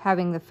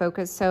having the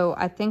focus. So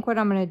I think what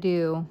I'm going to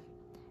do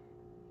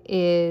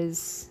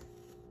is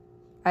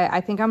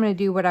I think I'm going to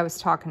do what I was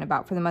talking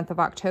about for the month of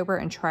October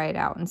and try it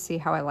out and see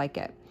how I like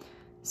it.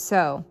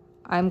 So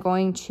I'm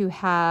going to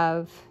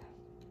have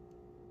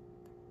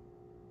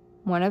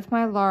one of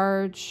my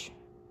large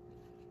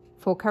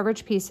full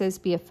coverage pieces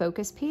be a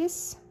focus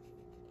piece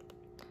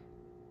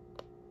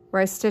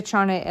where I stitch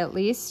on it at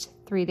least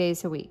 3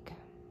 days a week.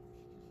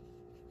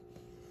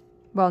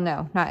 Well,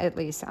 no, not at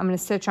least. I'm going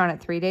to stitch on it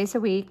 3 days a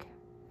week.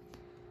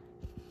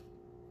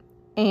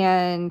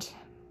 And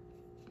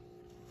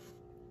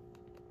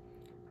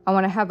I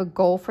want to have a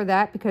goal for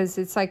that, because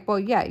it's like, well,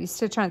 yeah, you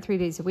stitch on it 3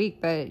 days a week,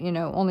 but, you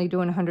know, only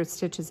doing 100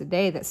 stitches a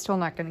day, that's still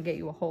not going to get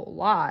you a whole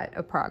lot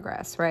of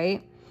progress,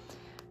 right?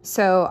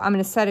 So I'm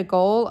going to set a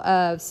goal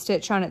of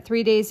stitch on it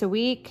 3 days a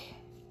week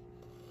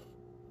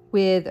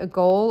with a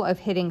goal of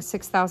hitting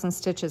 6,000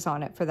 stitches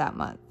on it for that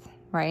month,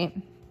 right?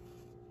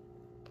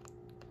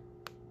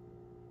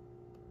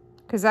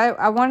 Because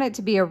I want it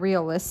to be a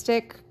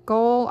realistic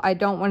goal. I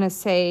don't want to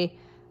say,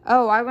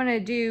 oh, I want to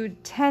do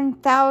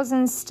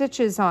 10,000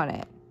 stitches on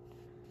it,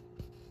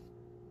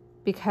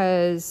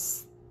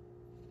 because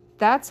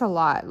that's a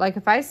lot. Like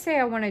if I say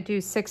I want to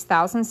do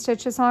 6,000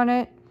 stitches on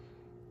it,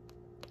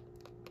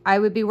 I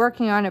would be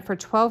working on it for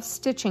 12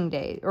 stitching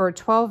days, or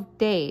 12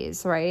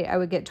 days, right? I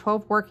would get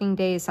 12 working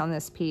days on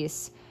this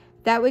piece.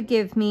 That would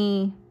give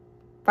me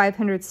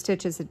 500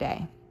 stitches a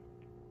day.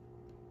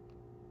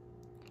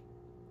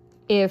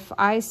 If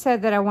I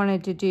said that I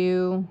wanted to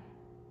do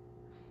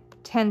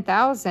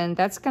 10,000,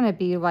 that's going to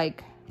be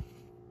like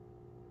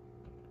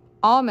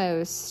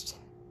almost,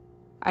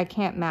 I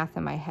can't math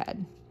in my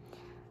head.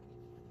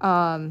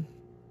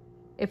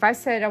 If I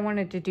said I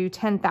wanted to do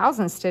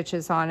 10,000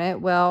 stitches on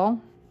it,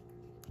 well,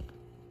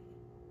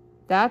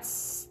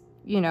 that's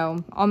you know,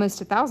 almost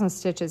 1,000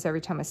 stitches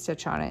every time I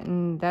stitch on it,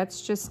 and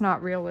that's just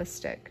not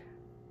realistic.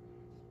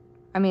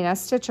 I mean, I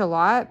stitch a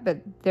lot,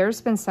 but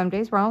there's been some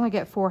days where I only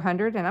get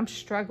 400, and I'm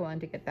struggling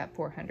to get that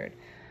 400.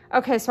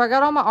 Okay, so I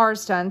got all my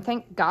R's done,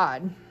 thank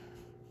God.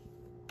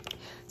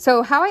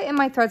 So how I end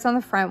my threads on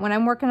the front when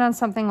I'm working on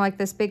something like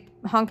this big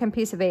honking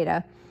piece of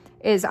Aida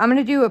is I'm going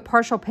to do a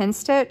partial pin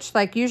stitch.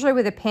 Like usually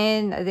with a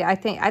pin, I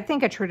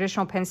think a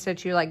traditional pin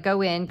stitch, you like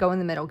go in the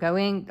middle, go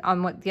in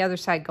on what the other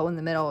side, go in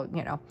the middle,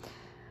 you know.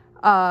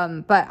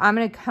 But I'm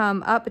going to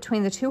come up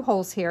between the two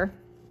holes here.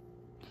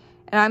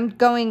 And I'm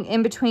going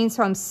in between,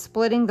 so I'm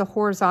splitting the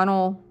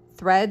horizontal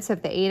threads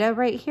of the Aida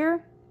right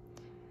here.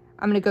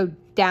 I'm going to go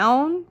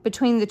down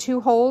between the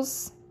two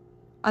holes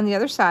on the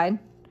other side.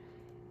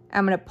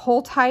 I'm going to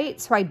pull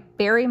tight so I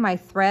bury my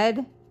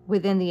thread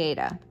within the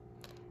Aida.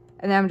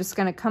 And then I'm just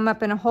going to come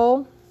up in a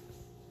hole.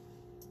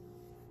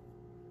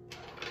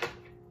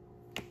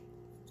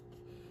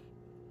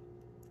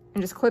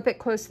 And just clip it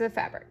close to the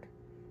fabric.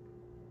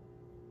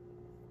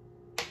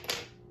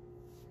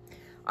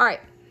 All right.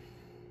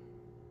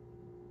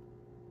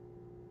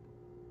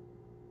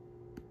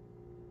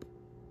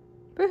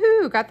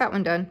 Woohoo, got that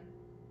one done.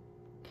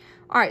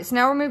 All right, so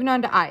now we're moving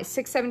on to I,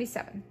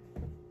 677.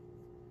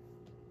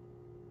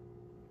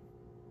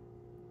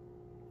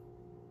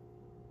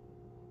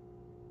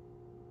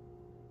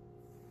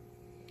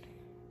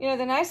 You know,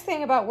 the nice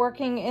thing about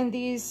working in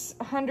these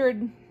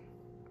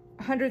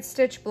 100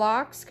 stitch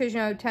blocks, because, you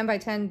know, 10 by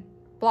 10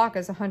 block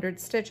is 100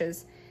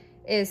 stitches,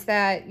 is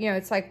that, you know,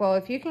 it's like, well,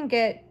 if you can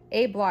get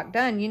a block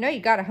done, you know you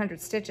got 100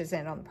 stitches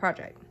in on the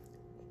project.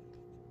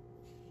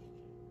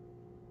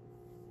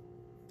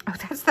 Oh,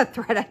 that's the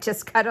thread I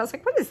just cut. I was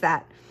like, what is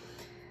that?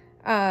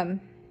 And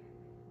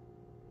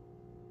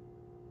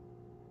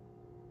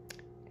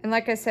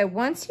like I said,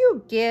 once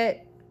you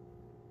get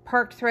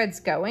parked threads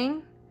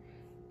going,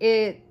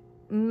 it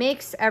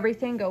makes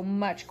everything go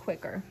much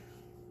quicker.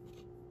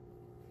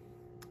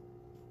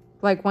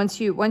 Like once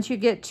you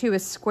get to a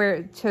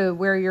square, to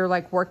where you're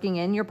like working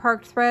in your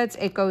parked threads,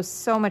 it goes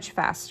so much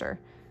faster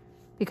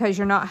because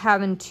you're not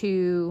having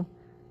to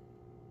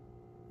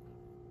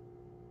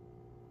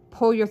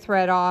pull your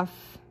thread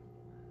off.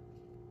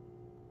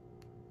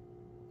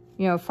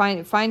 You know,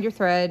 find your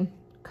thread,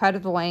 cut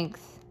it the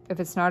length. If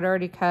it's not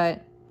already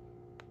cut,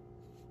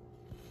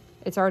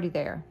 it's already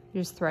there.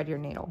 You just thread your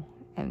needle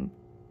and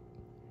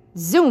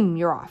zoom,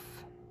 you're off.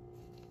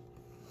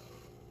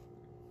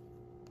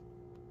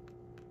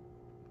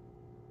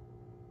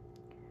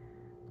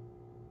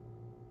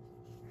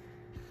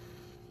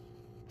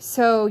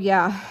 So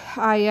yeah,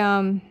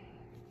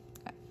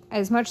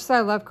 as much as I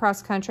love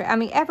cross country, I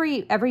mean,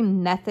 every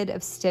method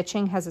of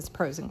stitching has its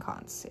pros and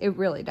cons. It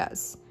really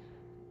does.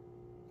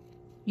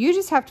 You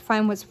just have to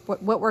find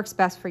what works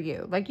best for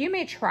you. Like, you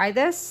may try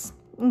this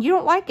and you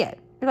don't like it.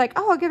 You're like,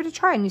 oh, I'll give it a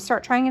try. And you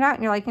start trying it out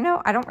and you're like, you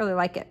know, I don't really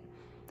like it.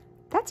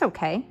 That's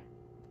okay.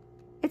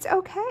 It's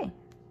okay.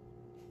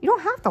 You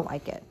don't have to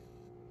like it.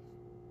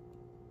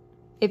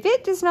 If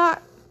it does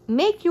not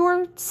make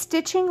your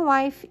stitching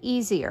life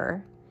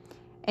easier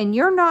and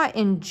you're not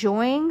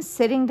enjoying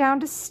sitting down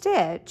to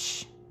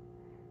stitch,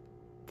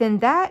 then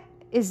that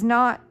is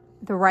not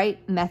the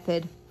right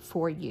method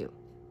for you.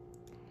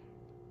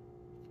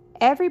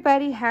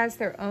 Everybody has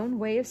their own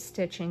way of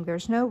stitching.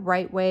 There's no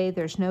right way.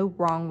 There's no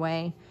wrong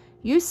way.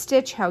 You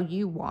stitch how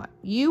you want.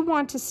 You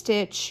want to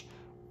stitch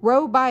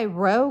row by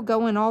row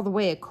going all the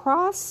way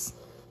across,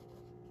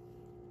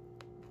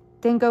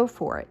 then go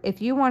for it.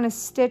 If you want to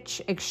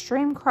stitch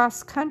extreme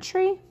cross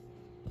country,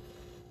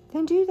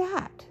 then do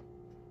that.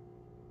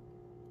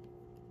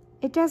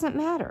 It doesn't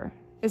matter.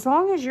 As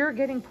long as you're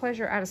getting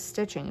pleasure out of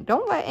stitching,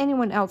 don't let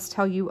anyone else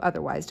tell you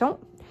otherwise. Don't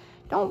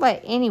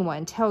let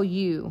anyone tell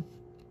you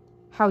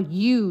how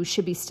you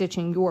should be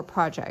stitching your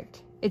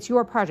project. It's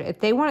your project. If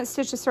they want it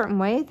stitched a certain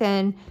way,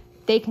 then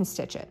they can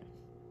stitch it.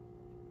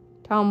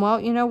 Tell them, well,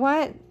 you know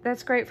what?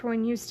 That's great for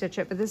when you stitch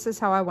it, but this is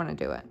how I want to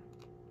do it.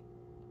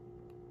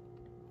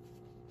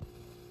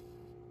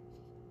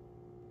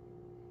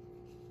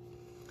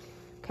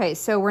 Okay,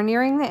 so we're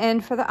nearing the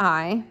end for the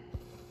eye.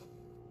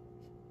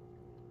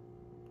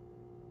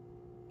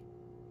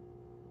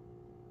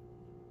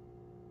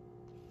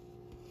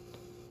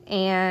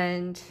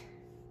 And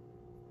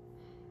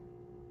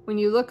when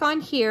you look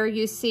on here,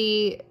 you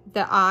see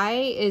the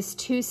eye is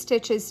 2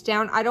 stitches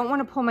down. I don't want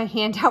to pull my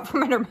hand out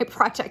from under my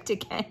project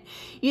again.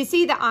 You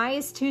see the eye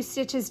is 2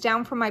 stitches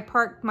down from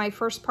my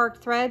first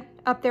parked thread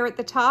up there at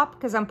the top,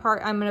 because I'm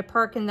going to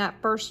park in that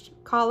first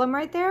column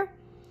right there.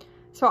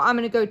 So I'm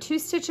going to go 2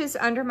 stitches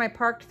under my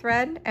parked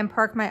thread and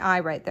park my eye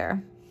right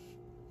there.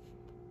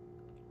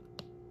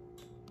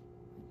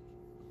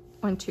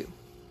 1, 2.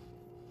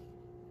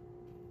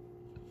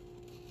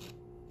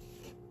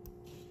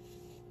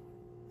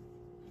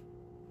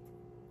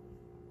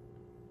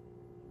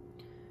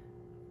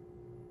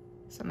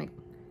 So I'm going to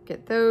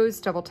get those,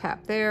 double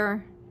tap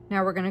there.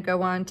 Now we're going to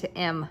go on to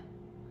M,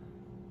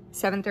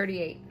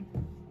 738.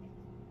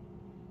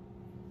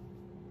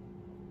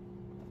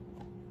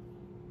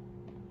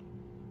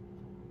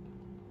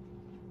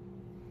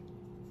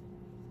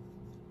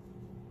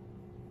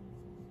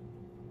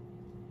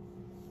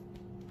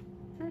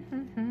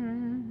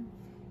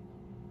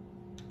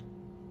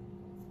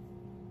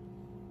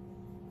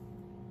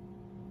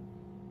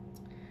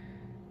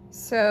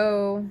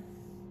 So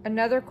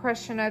another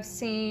question I've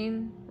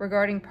seen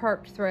regarding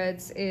parked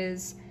threads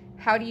is,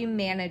 how do you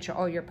manage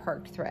all your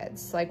parked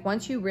threads? Like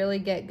once you really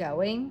get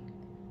going,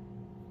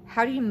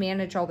 how do you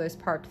manage all those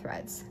parked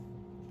threads?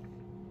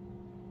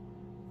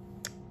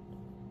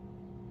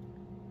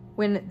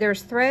 When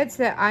there's threads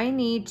that I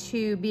need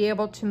to be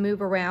able to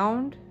move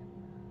around,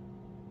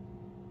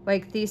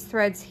 like these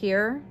threads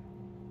here,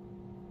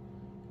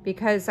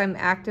 because I'm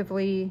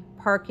actively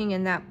parking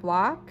in that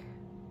block,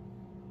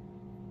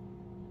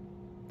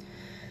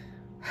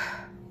 I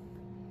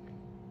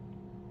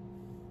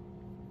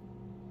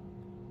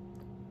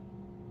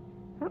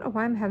don't know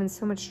why I'm having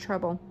so much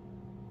trouble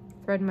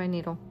threading my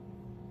needle.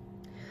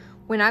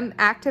 When I'm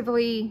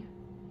actively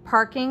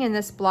parking in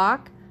this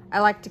block, I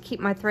like to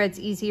keep my threads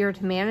easier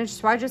to manage,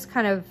 so I just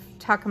kind of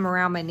tuck them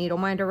around my needle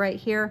minder right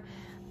here.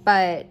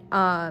 But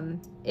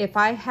if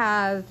I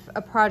have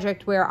a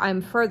project where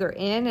I'm further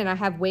in and I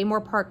have way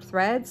more parked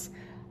threads,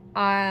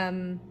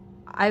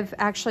 I've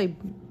actually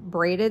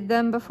braided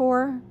them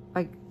before,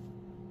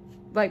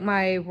 like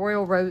my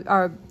Royal Rose,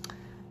 or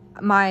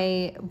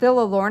my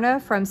Villa Lorna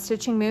from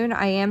Stitching Moon.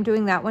 I am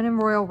doing that one in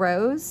Royal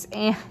Rose,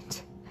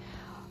 and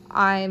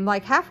I'm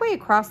like halfway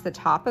across the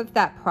top of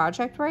that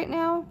project right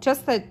now.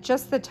 Just the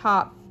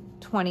top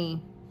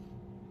 20,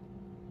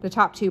 the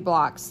top 2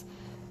 blocks.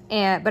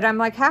 But I'm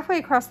like halfway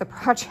across the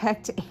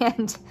project,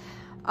 and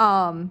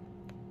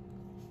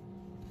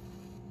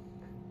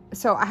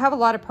so I have a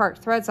lot of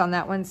parked threads on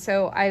that one.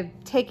 So I'm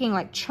taking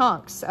like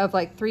chunks of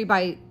like 3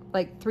 by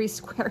 3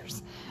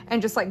 squares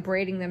and just like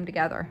braiding them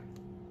together.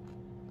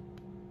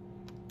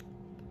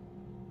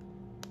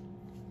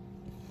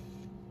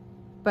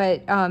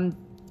 But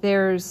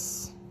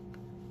there's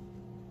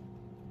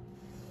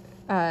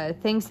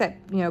things that,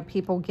 you know,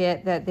 people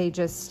get that they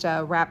just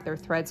wrap their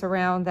threads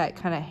around that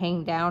kind of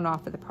hang down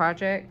off of the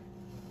project.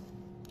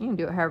 You can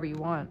do it however you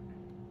want.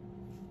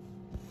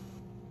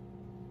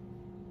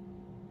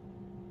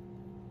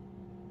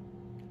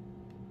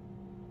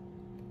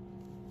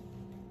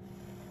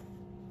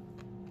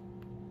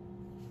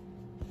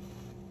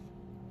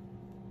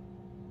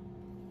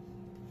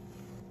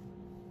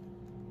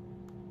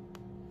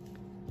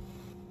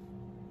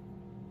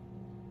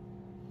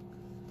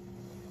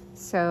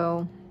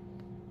 So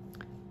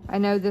I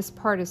know this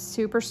part is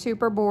super,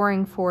 super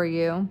boring for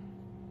you.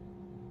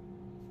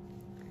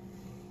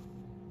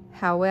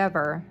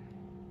 However,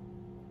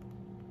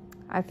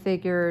 I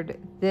figured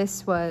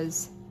this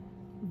was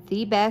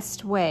the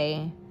best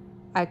way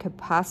I could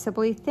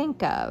possibly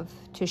think of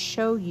to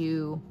show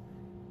you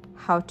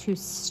how to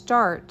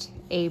start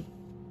a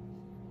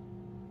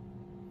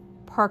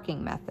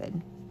parking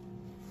method.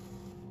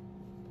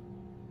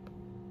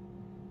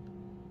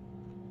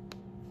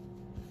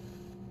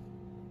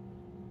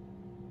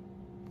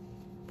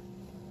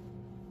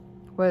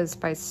 Was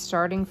by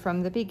starting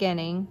from the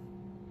beginning.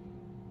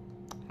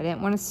 I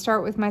didn't want to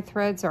start with my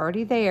threads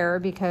already there,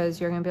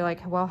 because you're going to be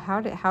like, well, how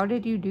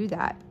did you do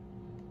that?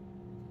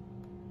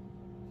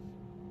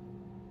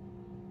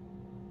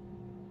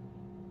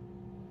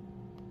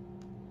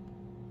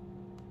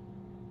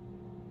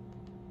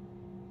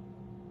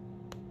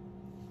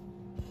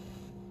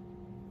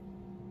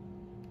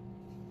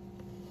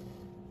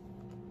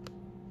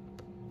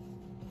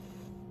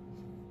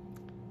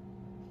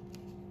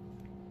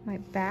 My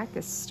back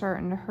is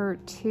starting to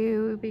hurt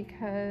too,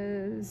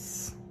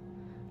 because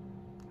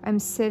I'm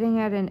sitting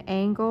at an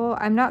angle.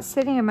 I'm not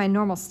sitting in my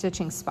normal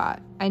stitching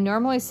spot. I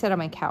normally sit on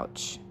my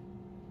couch.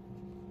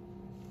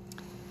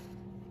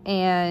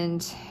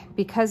 And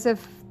because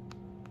of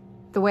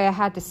the way I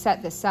had to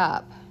set this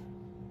up,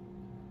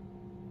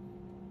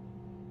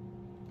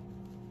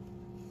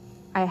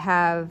 I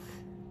have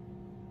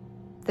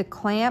the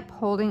clamp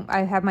holding,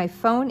 I have my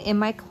phone in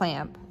my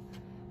clamp.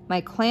 My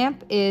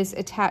clamp is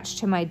attached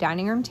to my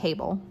dining room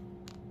table,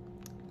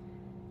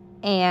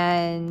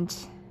 and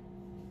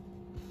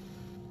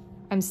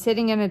I'm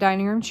sitting in a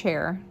dining room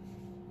chair,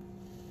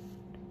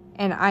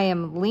 and I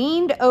am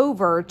leaned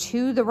over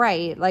to the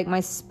right, like my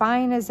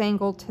spine is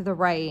angled to the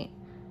right,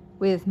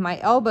 with my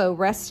elbow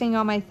resting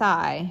on my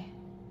thigh,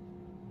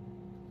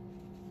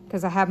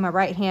 because I have my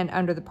right hand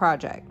under the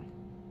project.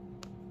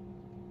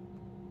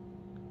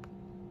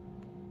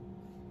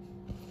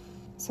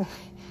 So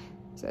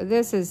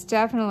this is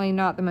definitely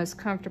not the most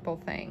comfortable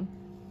thing.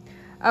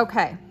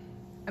 Okay,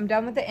 I'm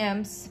done with the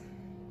M's.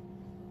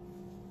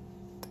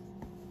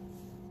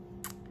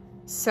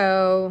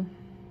 So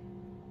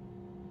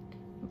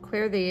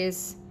clear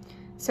these.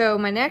 So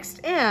my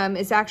next M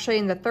is actually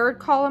in the 3rd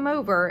column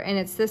over, and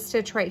it's this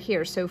stitch right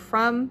here. So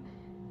from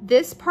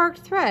this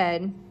parked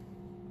thread,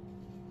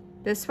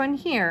 this one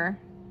here,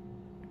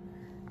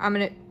 I'm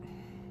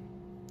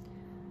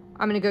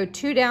gonna go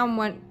 2 down,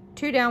 1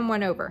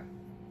 over.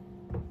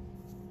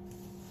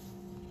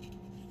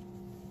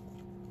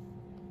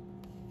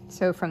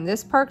 So from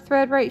this parked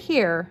thread right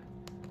here,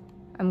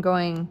 I'm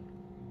going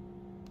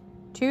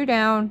 2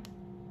 down,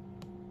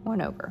 1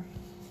 over.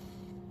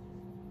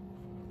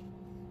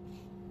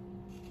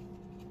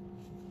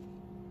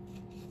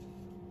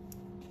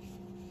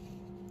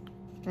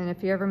 And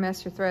if you ever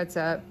mess your threads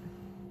up.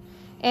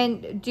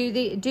 And do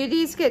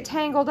these get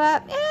tangled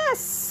up? Yeah,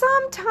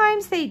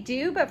 sometimes they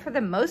do, but for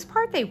the most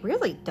part, they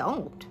really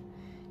don't.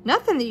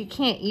 Nothing that you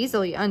can't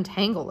easily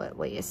untangle, at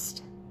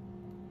least.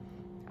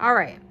 All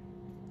right.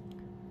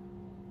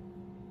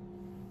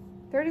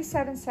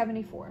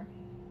 $37.74.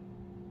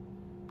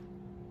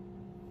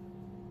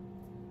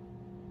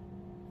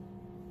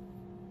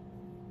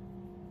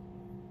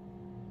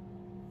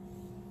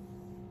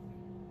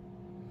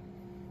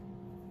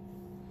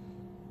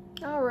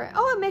 All right.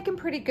 Oh, I'm making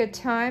pretty good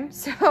time.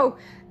 So,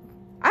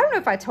 I don't know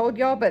if I told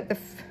y'all, but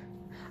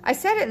I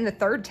said it in the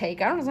third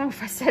take. I don't know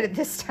if I said it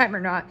this time or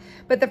not.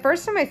 But the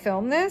first time I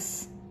filmed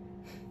this,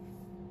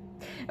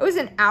 it was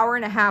an hour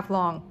and a half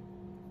long.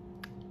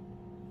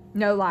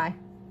 No lie.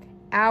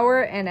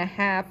 Hour and a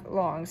half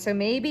long. So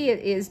maybe it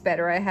is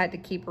better I had to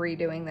keep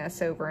redoing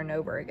this over and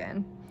over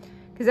again.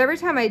 Because every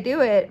time I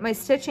do it, my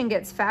stitching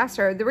gets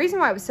faster. The reason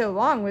why it was so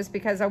long was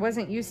because I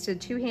wasn't used to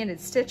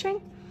two-handed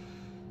stitching.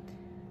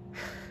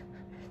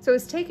 So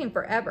it's taking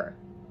forever.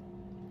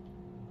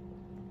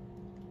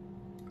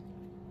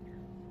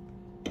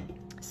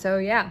 So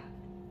yeah.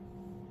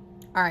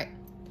 All right.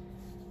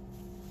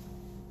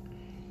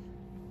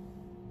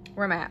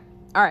 Where am I at?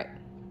 All right.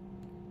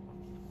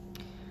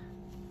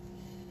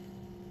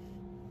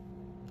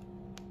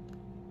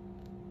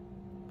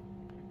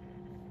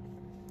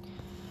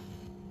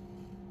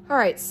 All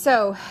right,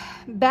 so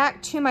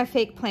back to my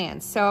fake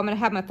plans. So I'm gonna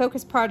have my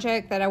focus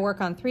project that I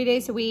work on 3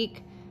 days a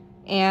week,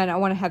 and I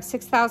wanna have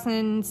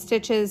 6,000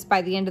 stitches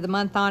by the end of the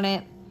month on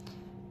it.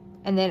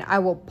 And then I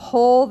will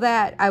pull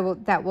that,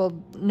 that will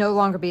no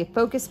longer be a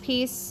focus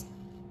piece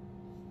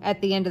at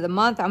the end of the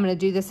month. I'm gonna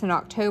do this in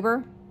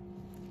October.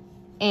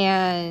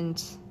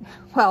 And,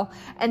 well,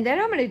 and then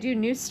I'm gonna do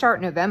New Start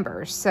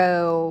November,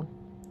 so.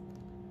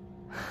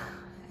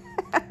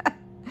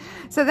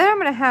 So then I'm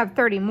gonna have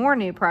 30 more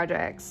new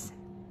projects.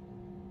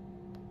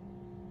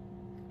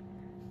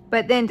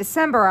 But then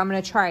December, I'm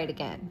going to try it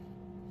again.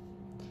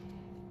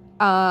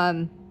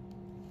 And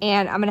I'm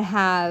going to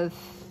have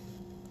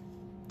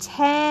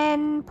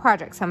 10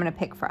 projects I'm going to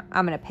pick from.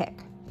 I'm going to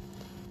pick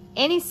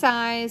any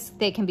size.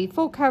 They can be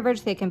full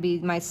coverage. They can be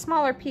my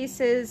smaller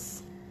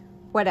pieces,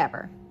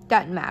 whatever.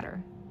 Doesn't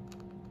matter.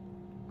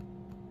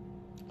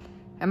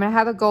 I'm going to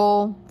have a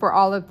goal for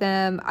all of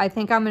them. I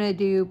think I'm going to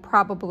do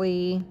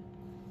probably,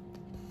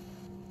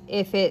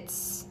 if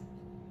it's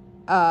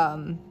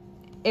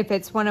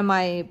one of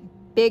my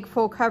big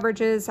full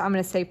coverages, I'm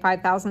going to say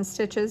 5,000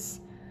 stitches.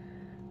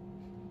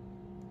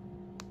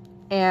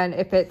 And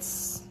if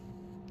it's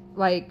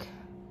like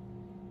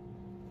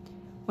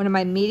one of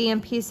my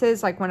medium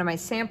pieces, like one of my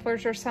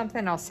samplers or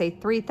something, I'll say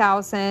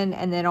 3,000.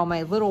 And then all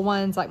my little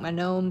ones, like my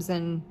gnomes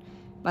and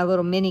my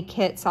little mini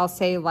kits, I'll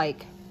say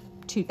like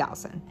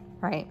 2,000,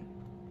 right?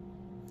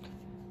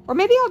 Or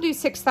maybe I'll do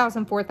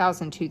 6,000,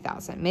 4,000,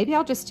 2,000. Maybe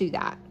I'll just do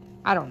that.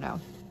 I don't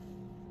know.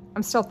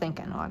 I'm still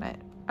thinking on it.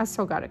 I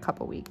still got a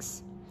couple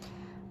weeks.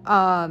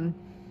 The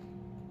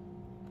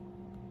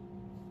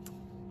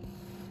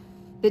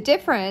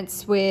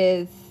difference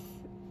with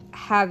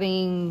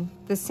having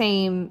the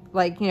same,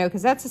 like, you know,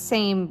 because that's the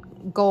same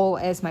goal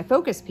as my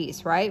focus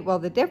piece, right? Well,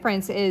 the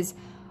difference is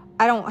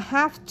I don't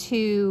have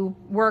to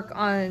work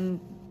on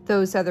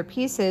those other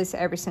pieces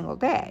every single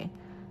day.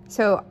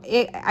 So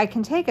I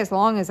can take as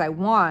long as I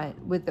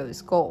want with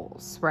those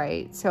goals,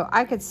 right? So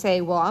I could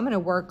say, well, I'm going to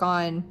work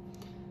on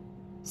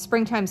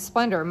Springtime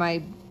Splendor,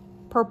 my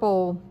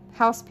purple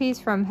house piece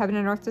from Heaven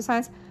and Earth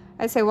Designs.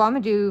 I say, well, I'm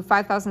gonna do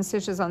 5,000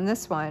 stitches on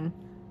this one.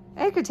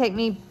 It could take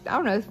me, I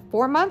don't know,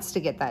 4 months to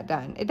get that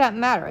done. It doesn't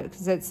matter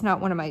because it's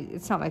not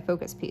it's not my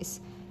focus piece.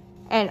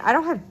 And I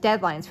don't have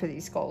deadlines for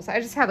these goals.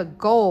 I just have a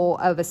goal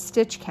of a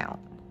stitch count.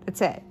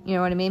 That's it. You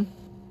know what I mean?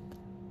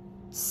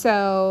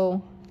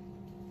 So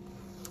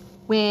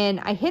when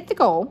I hit the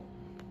goal,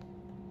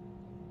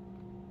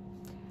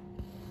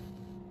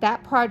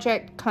 that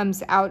project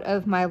comes out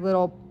of my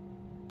little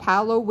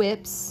pile of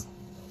whips,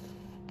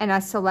 and I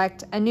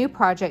select a new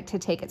project to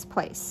take its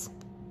place.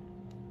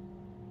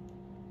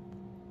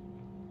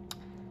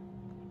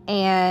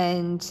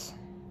 And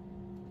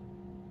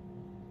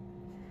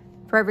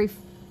for every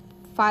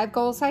 5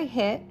 goals I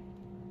hit,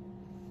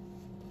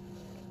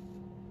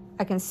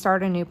 I can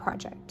start a new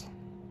project.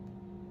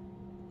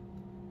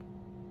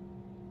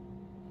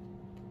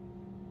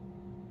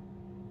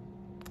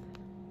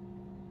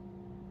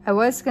 I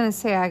was going to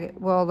say I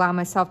will allow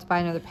myself to buy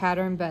another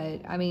pattern,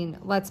 but I mean,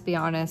 let's be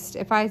honest.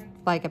 If I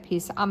like a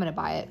piece, I'm going to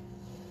buy it.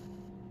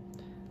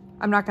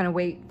 I'm not going to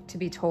wait to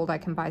be told I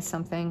can buy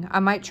something. I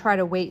might try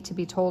to wait to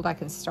be told I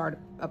can start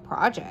a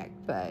project,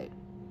 but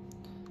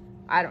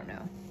I don't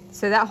know.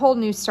 So that whole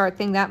new start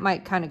thing, that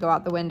might kind of go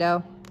out the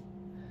window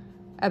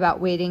about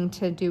waiting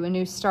to do a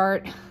new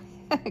start,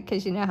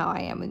 because you know how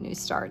I am with new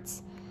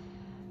starts.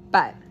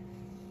 But,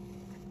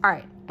 all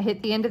right, I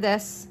hit the end of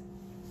this.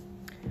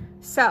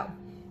 So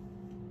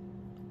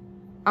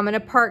I'm going to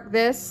park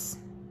this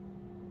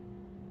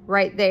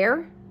right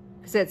there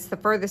because it's the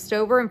furthest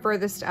over and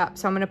furthest up.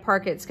 So I'm going to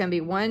park it. It's going to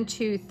be 1,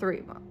 2, 3.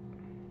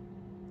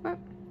 What?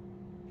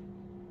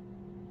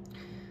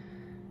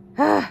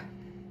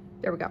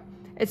 There we go.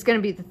 It's going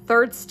to be the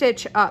third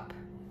stitch up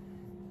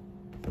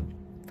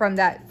from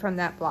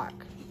that block.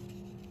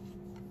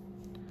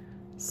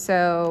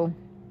 So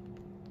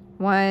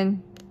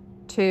 1,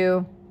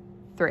 2,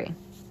 3.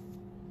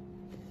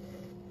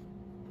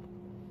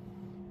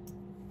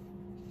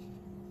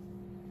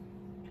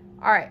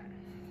 All right.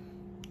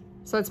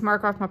 So let's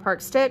mark off my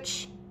park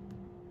stitch.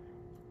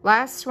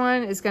 Last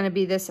one is going to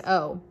be this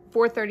O,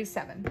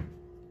 437.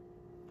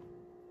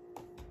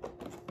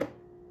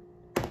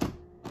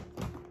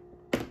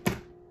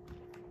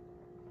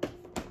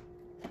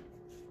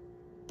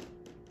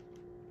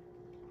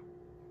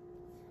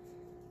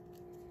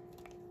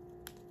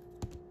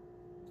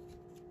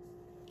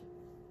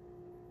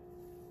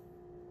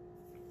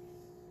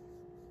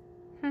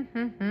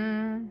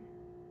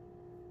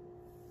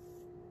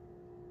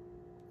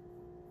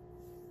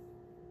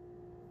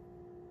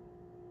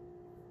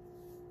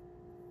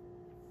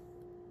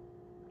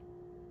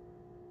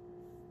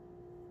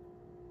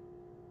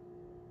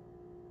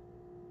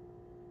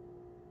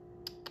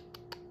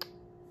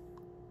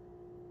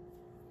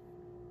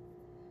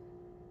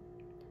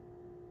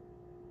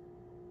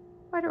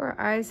 Why do our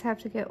eyes have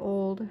to get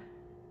old? It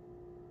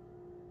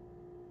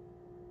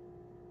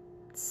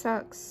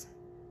sucks.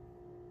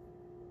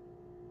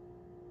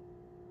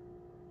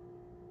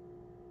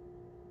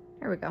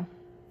 There we go.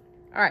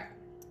 All right.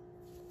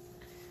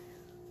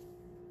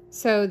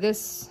 So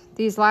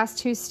these last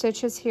 2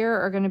 stitches here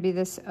are going to be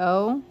this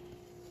O.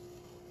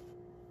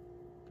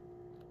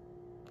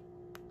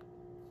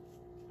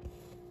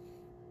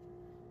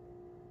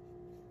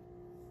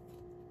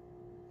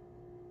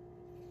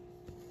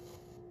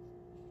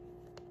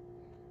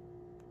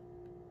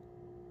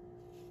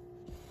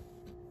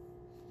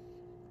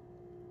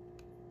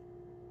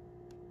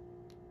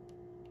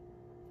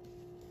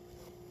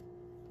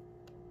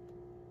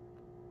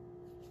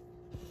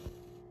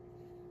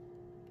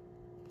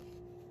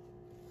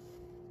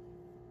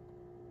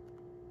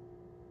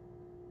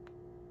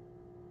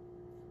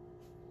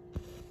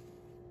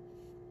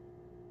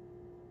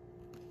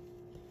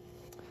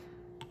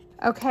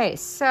 Okay,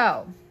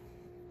 so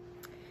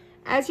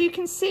as you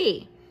can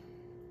see,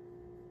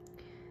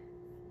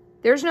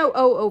 there's no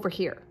O over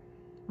here,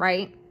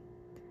 right?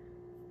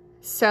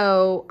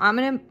 So I'm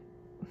gonna,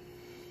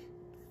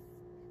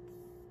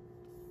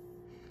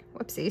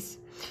 whoopsies.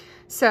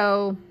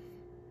 So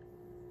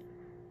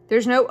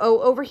there's no O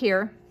over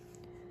here.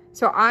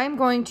 So I'm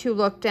going to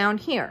look down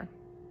here,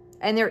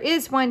 and there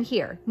is one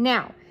here.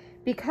 Now,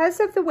 because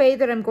of the way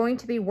that I'm going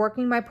to be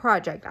working my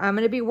project, I'm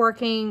going to be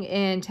working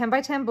in 10 by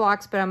 10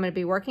 blocks, but I'm going to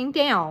be working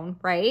down,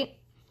 right?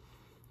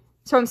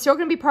 So I'm still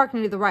going to be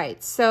parking to the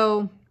right.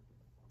 So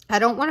I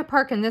don't want to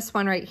park in this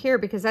one right here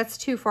because that's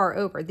too far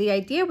over. The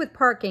idea with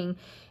parking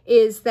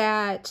is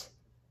that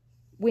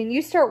when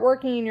you start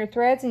working in your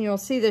threads, and you'll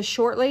see this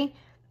shortly,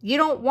 you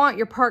don't want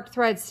your parked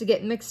threads to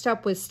get mixed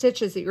up with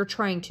stitches that you're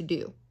trying to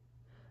do.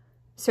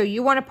 So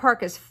you want to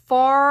park as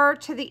far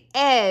to the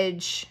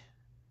edge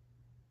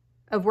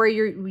of where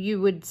you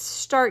would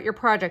start your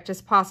project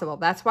as possible.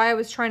 That's why I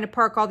was trying to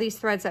park all these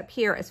threads up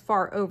here as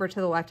far over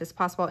to the left as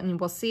possible, and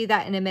we'll see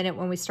that in a minute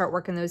when we start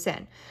working those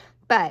in.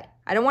 But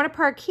I don't want to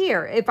park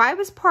here. If I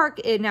was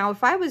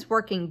if I was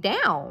working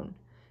down,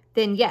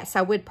 then yes,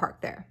 I would park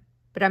there.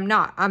 But I'm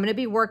not. I'm going to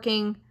be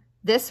working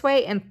this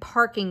way and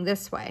parking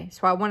this way.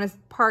 So I want to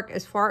park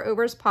as far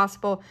over as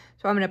possible.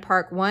 So I'm going to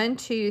park 1,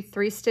 2,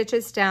 3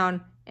 stitches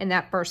down in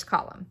that first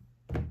column.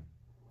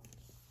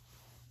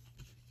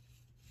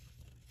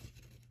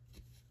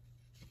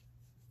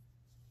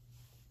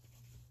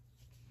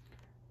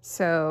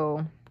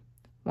 So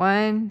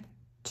 1,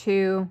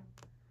 2,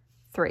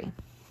 3.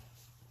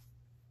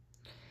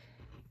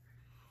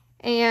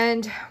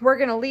 And we're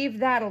going to leave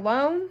that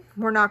alone.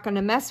 We're not going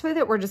to mess with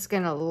it. We're just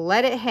going to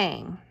let it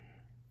hang.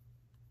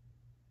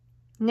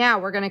 Now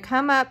we're going to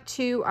come up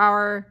to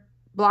our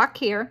block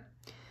here.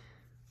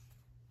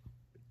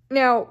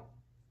 Now,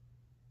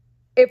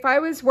 if I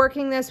was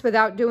working this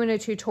without doing a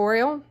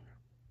tutorial,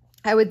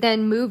 I would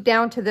then move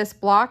down to this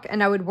block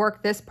and I would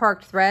work this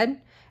parked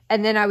thread,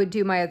 and then I would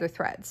do my other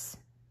threads.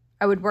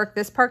 I would work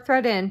this parked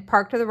thread in,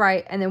 park to the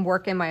right, and then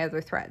work in my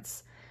other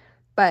threads.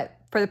 But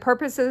for the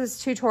purpose of this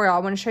tutorial, I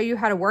want to show you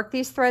how to work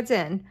these threads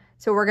in.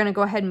 So we're going to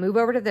go ahead and move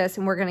over to this,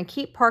 and we're going to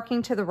keep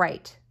parking to the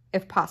right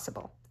if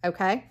possible,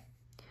 okay?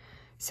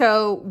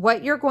 So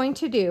what you're going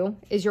to do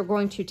is you're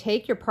going to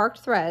take your parked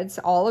threads,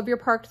 all of your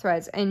parked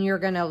threads, and you're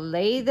going to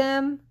lay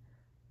them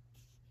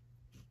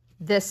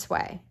this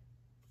way,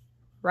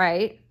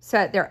 right? So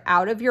that they're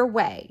out of your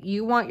way.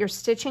 You want your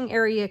stitching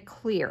area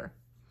clear.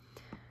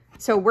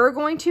 So we're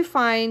going to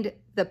find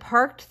the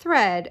parked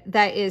thread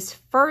that is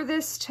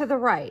furthest to the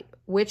right,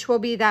 which will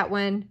be that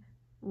one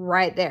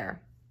right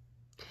there.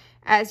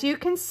 As you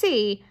can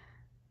see,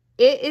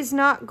 it is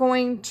not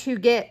going to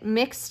get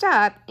mixed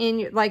up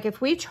in, like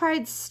if we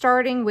tried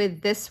starting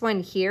with this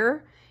one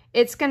here,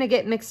 it's going to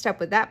get mixed up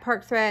with that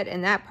parked thread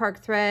and that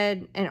parked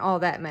thread and all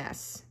that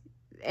mess.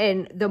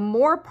 And the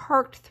more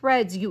parked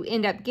threads you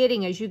end up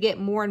getting as you get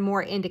more and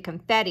more into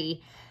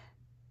confetti,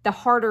 the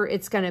harder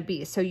it's going to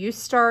be. So you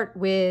start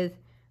with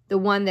the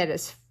one that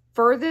is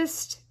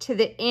furthest to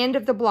the end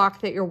of the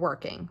block that you're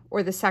working,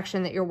 or the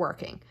section that you're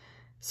working,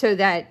 so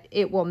that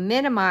it will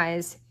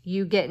minimize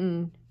you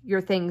getting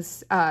your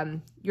things,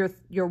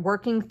 your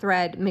working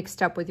thread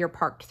mixed up with your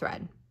parked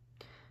thread.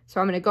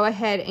 So I'm going to go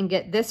ahead and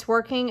get this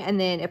working, and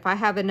then if I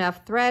have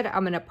enough thread,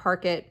 I'm going to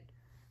park it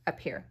up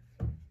here.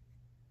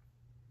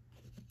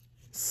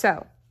 So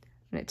I'm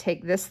going to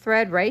take this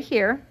thread right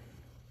here.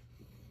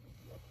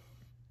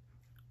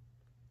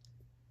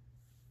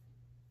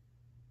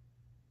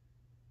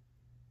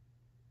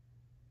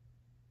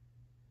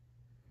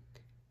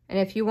 And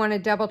if you want to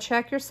double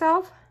check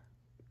yourself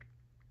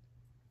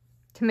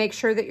to make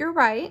sure that you're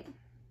right,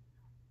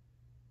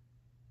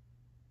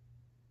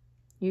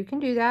 you can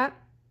do that.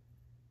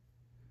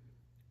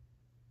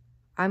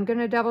 I'm going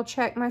to double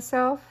check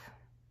myself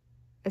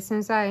as soon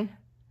as I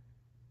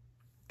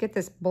get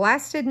this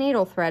blasted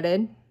needle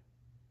threaded.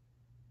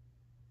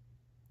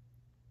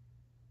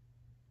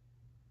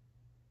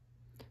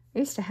 I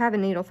used to have a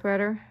needle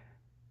threader,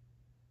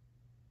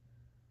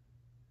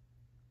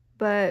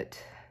 but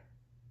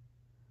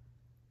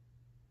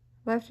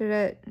left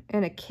it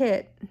in a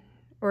kit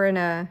or in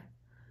a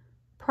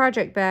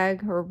project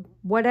bag or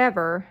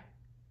whatever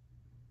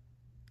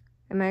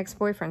at my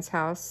ex-boyfriend's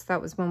house. That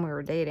was when we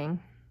were dating.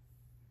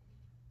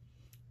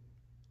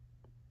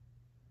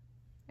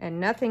 And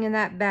nothing in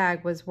that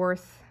bag was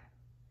worth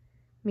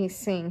me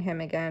seeing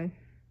him again.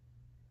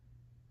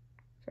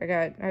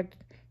 So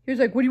he was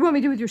like, what do you want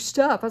me to do with your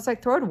stuff? I was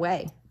like, throw it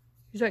away.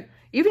 He's like,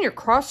 even your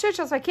cross stitch?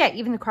 I was like, yeah,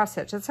 even the cross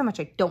stitch. That's how much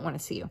I don't want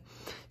to see you.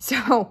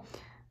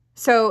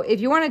 So if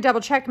you want to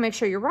double check to make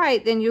sure you're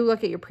right, then you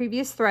look at your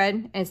previous thread,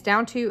 and it's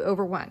down 2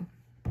 over 1.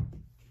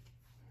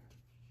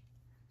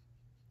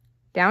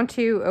 Down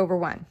 2 over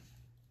 1.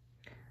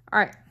 All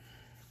right.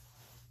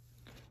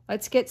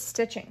 Let's get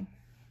stitching.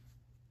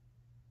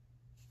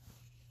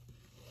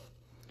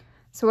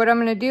 So what I'm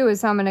going to do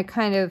is I'm going to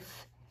kind of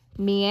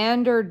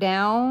meander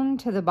down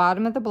to the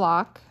bottom of the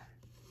block.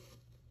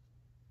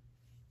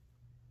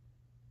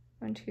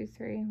 1, 2,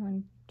 3,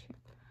 1, 2,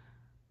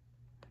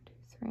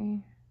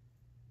 3.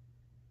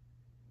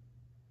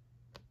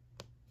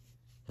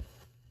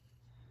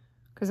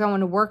 Because I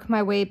want to work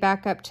my way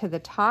back up to the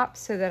top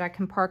so that I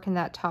can park in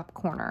that top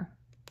corner.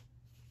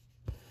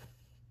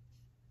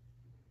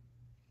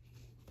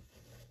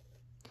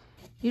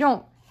 You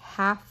don't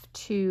have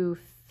to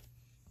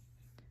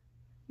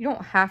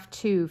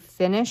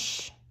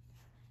finish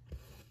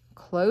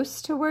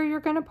close to where you're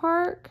going to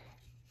park,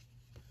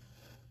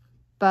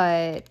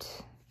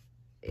 but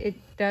it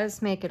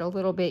does make it a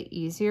little bit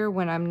easier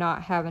when I'm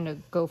not having to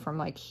go from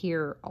like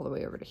here all the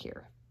way over to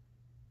here.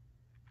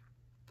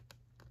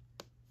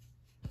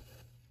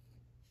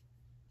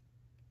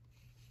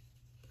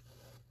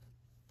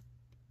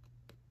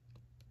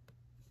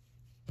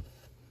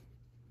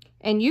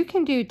 And you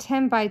can do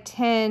 10 by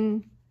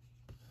 10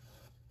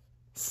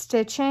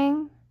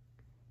 stitching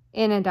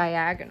in a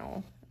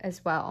diagonal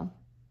as well.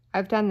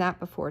 I've done that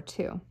before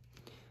too.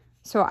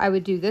 So I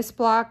would do this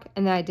block,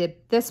 and then I did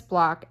this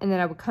block, and then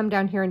I would come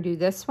down here and do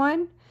this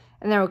one,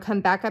 and then I would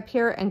come back up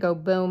here and go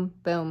boom,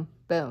 boom,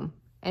 boom,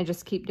 and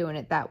just keep doing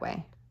it that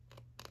way.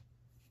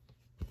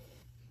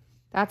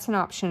 That's an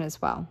option as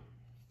well.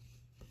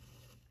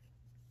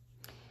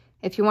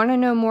 If you want to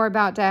know more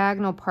about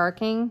diagonal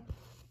parking,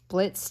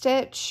 Blitz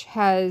Stitch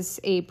has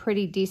a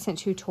pretty decent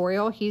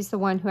tutorial. He's the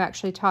one who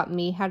actually taught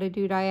me how to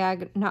do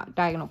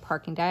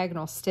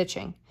diagonal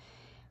stitching.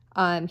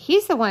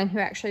 He's the one who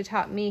actually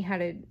taught me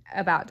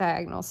about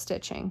diagonal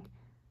stitching.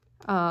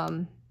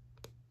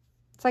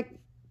 It's like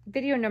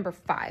video number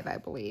 5, I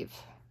believe.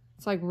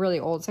 It's like really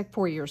old. It's like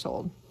 4 years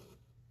old.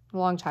 A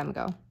long time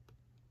ago.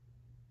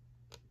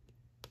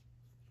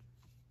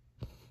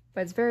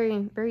 But it's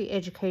very, very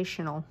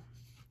educational.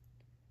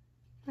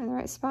 Am I in the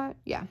right spot?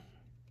 Yeah.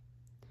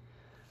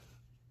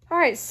 All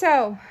right,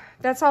 so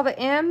that's all the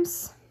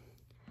M's.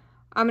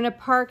 I'm going to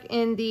park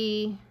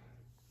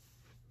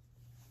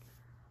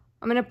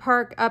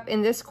up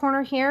in this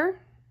corner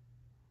here.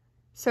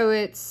 So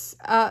it's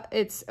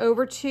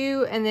over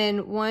 2 and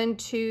then 1,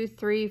 2,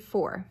 3,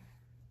 4.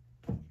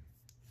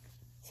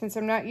 Since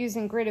I'm not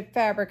using gridded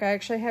fabric, I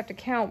actually have to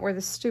count where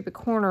the stupid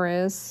corner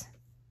is.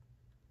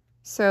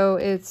 So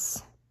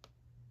it's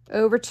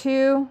over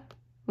 2,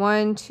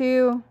 1,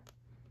 2,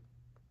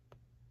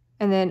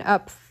 and then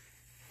up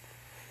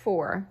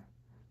 4.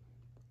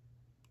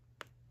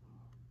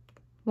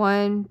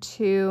 1,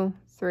 2,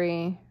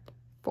 3,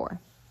 4.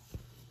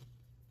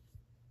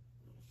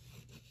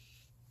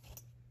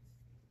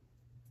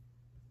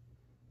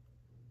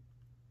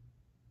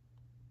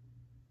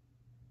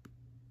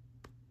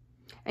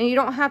 And you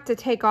don't have to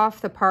take off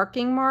the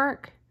parking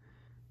mark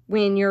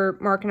when you're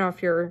marking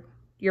off your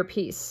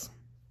piece.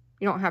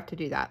 You don't have to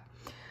do that.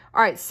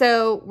 All right,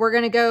 so we're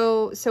going to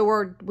go,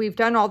 we've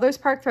done all those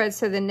park threads.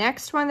 So the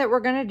next one that we're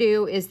going to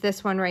do is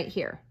this one right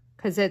here,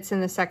 because it's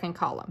in the second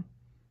column.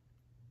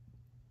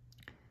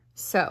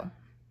 So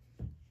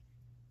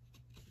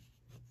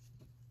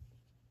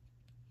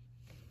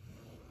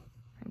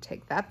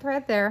Take that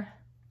thread there.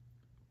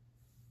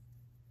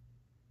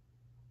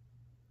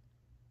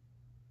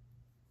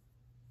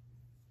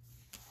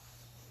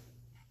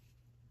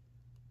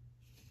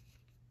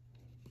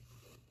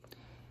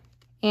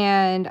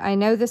 And I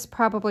know this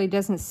probably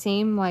doesn't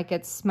seem like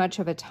it's much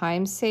of a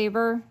time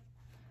saver,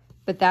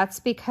 but that's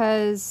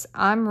because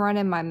I'm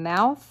running my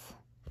mouth.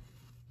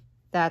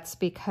 That's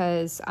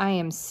because I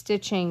am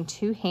stitching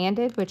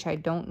two-handed, which I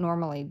don't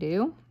normally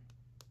do.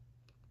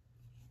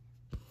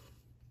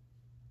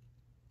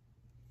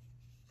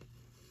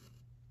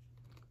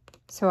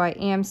 So I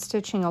am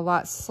stitching a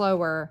lot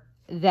slower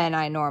than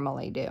I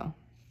normally do.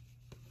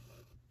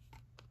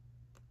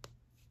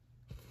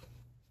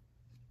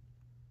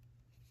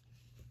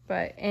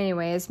 But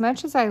anyway, as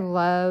much as I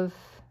love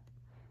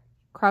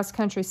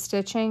cross-country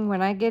stitching, when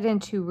I get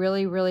into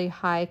really, really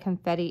high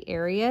confetti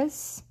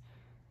areas,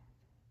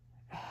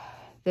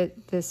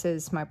 this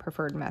is my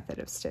preferred method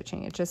of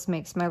stitching. It just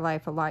makes my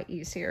life a lot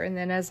easier. And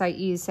then as I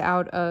ease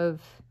out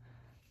of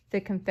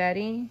the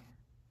confetti,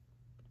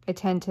 I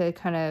tend to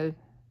kind of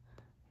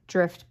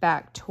drift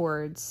back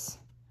towards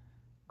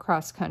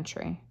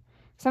cross-country.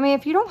 So I mean,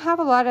 if you have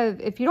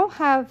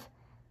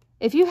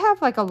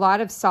like a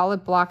lot of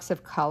solid blocks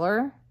of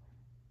color,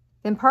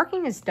 then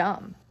parking is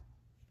dumb.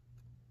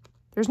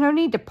 There's no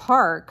need to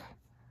park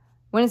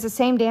when it's the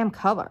same damn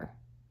color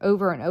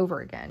over and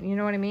over again. You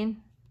know what I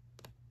mean?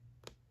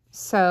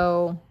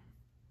 So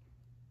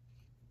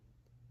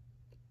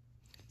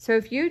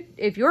if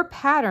your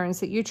patterns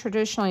that you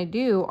traditionally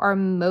do are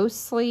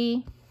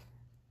mostly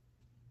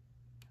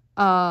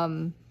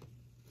blocks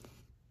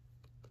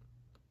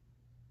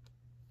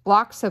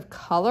of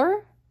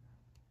color,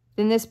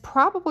 then this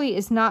probably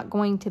is not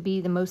going to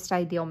be the most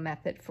ideal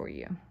method for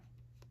you.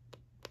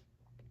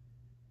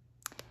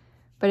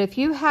 But if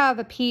you have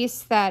a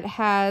piece that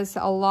has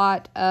a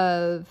lot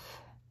of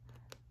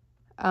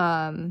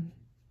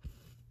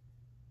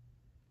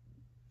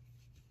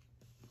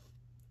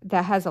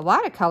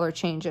color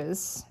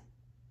changes,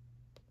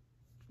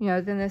 you know,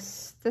 then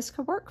this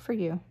could work for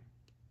you.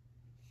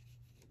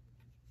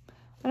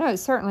 I know it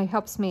certainly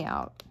helps me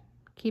out.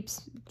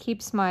 Keeps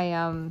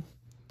my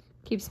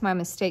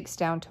mistakes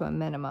down to a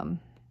minimum.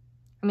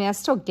 I mean, I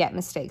still get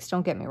mistakes,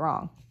 don't get me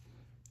wrong.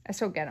 I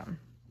still get them,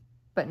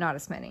 but not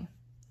as many.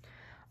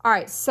 All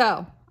right,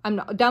 so I'm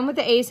done with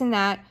the A's in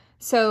that.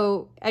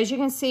 So as you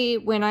can see,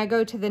 when I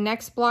go to the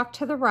next block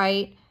to the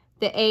right,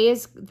 the A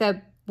is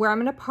where I'm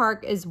gonna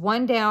park is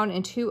 1 down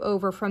and 2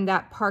 over from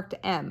that parked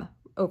M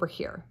over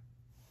here.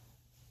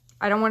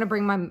 I don't wanna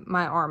bring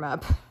my arm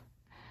up.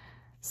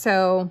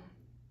 So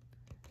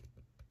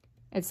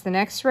it's the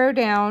next row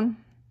down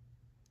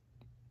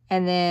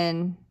and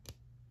then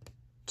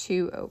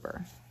 2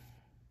 over.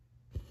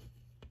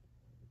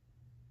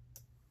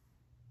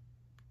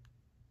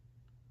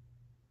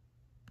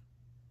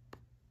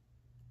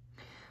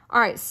 All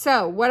right,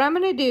 so what I'm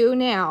gonna do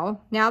now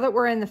that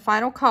we're in the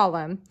final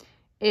column,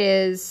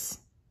 is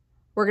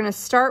we're gonna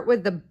start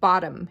with the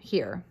bottom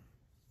here.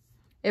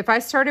 If I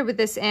started with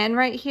this end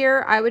right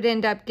here, I would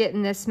end up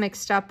getting this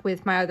mixed up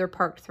with my other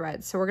parked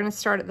threads. So we're gonna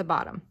start at the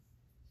bottom.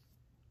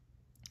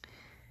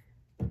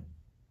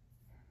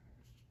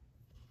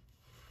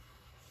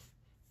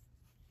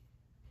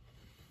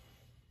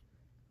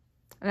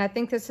 And I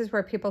think this is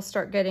where people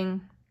start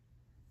getting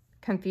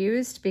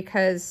confused,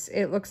 because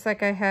it looks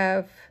like I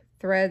have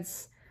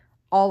threads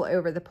all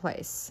over the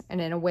place. And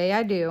in a way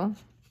I do,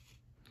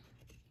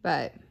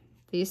 but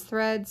these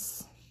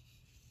threads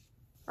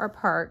are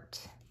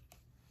parked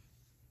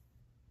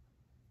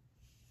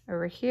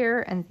over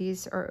here and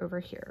these are over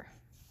here.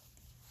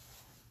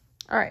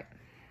 All right.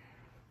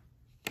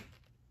 Did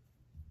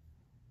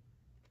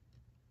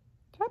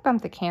I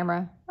bump the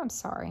camera? I'm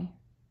sorry.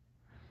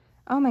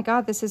 Oh my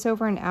God, this is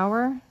over an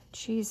hour?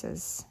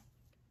 Jesus.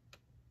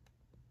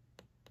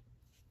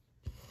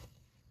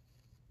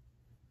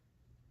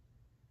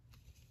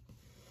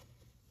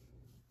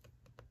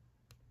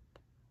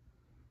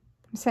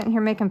 I'm sitting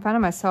here making fun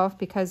of myself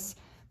because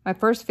my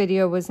first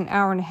video was an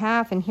hour and a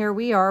half, and here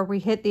we are, we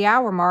hit the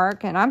hour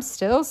mark, and I'm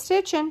still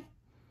stitching.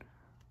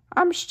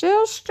 I'm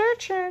still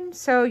stitching.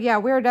 So yeah,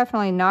 we're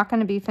definitely not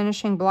going to be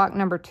finishing block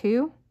number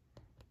 2.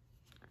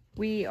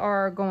 We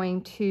are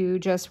going to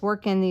just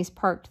work in these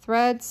parked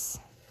threads.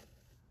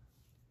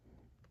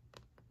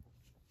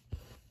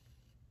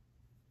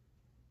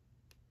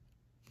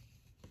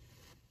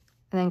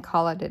 And then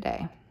call it a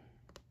day.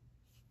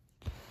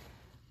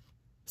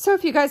 So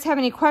if you guys have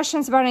any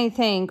questions about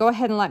anything, go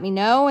ahead and let me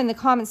know in the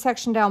comment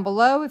section down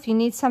below. If you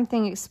need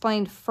something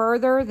explained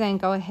further, then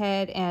go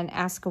ahead and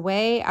ask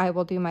away. I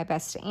will do my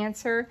best to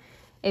answer.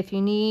 If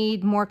you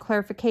need more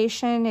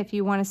clarification, if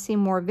you want to see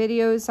more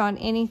videos on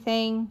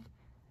anything,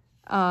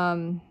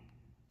 by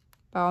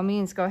all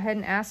means, go ahead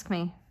and ask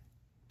me.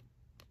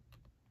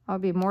 I'll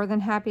be more than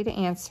happy to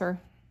answer.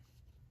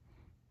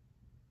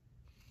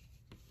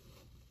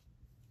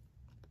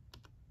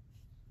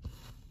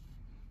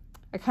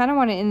 I kind of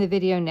want to end the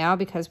video now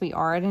because we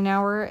are at an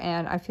hour,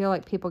 and I feel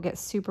like people get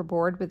super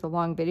bored with the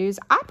long videos.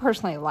 I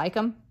personally like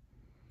them.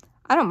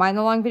 I don't mind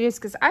the long videos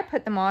because I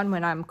put them on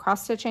when I'm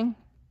cross-stitching.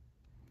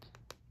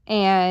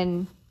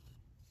 And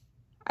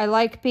I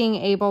like being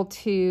able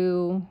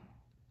to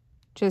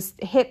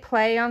just hit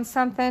play on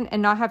something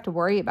and not have to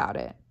worry about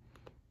it.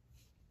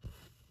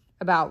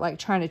 About like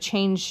trying to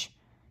change,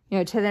 you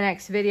know, to the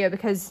next video,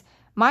 because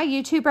my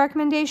YouTube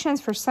recommendations,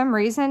 for some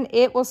reason,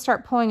 it will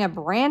start pulling up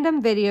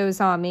random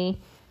videos on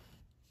me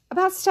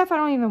about stuff I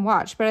don't even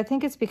watch. But I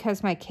think it's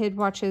because my kid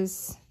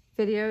watches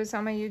videos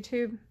on my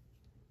YouTube.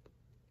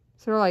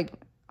 So like,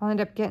 I'll end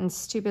up getting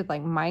stupid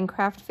like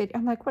Minecraft video.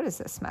 I'm like, what is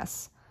this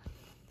mess?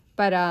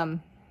 But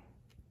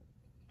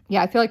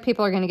yeah, I feel like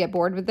people are going to get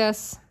bored with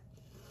this.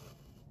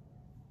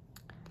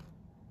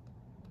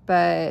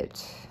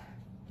 But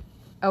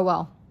oh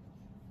well.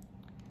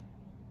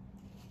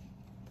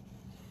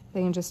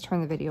 They can just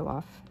turn the video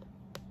off.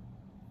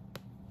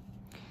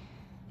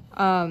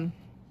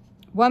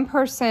 One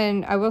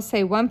person, I will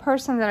say, one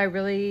person that I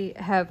really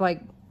have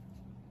like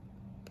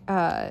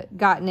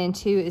gotten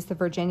into is the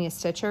Virginia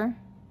Stitcher.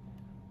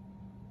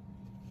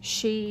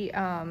 She's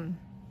had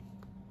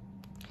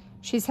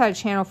a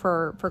channel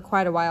for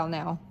quite a while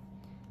now.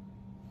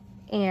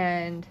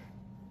 And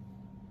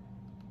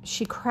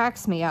she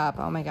cracks me up.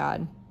 Oh my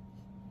God.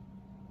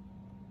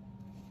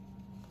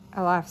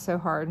 I laugh so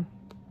hard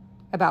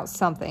about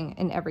something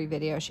in every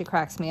video. She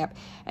cracks me up.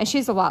 And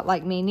she's a lot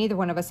like me. Neither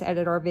one of us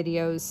edit our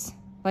videos.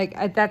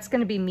 Like, that's going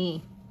to be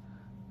me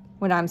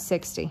when I'm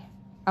 60.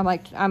 I'm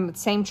like, I'm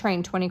same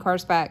train, 20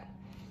 cars back.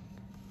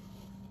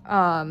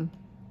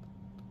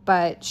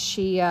 But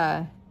she,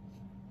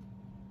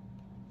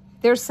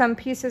 there's some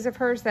pieces of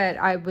hers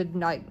that I would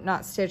like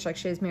not stitch. Like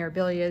she has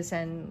mirabilias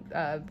and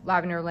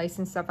lavender lace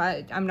and stuff.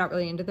 I'm not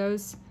really into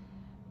those.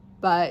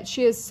 But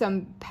she has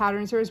some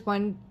patterns. There was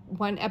one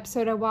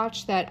episode I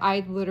watched that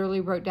I literally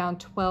wrote down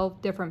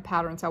 12 different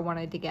patterns I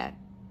wanted to get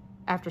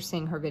after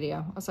seeing her video.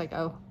 I was like,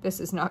 oh,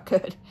 this is not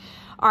good.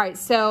 All right,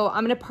 so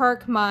I'm going to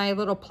park my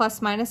little plus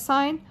minus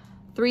sign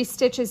 3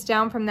 stitches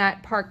down from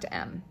that parked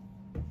M.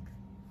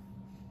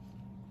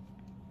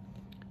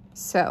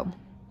 So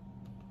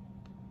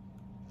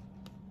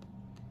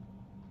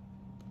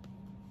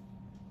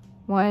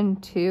 1,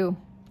 2,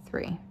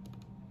 3.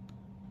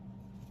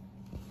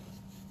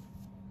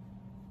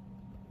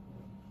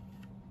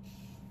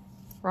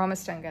 We're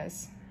almost done,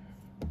 guys.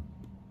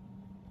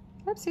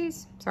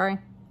 Oopsies, sorry.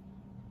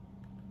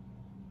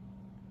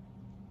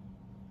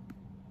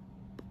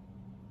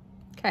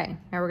 Okay,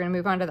 now we're going to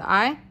move on to the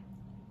I.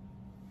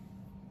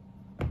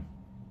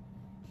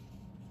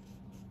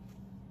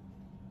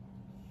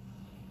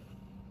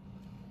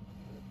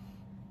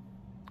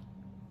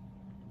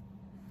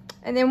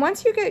 And then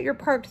once you get your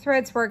parked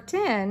threads worked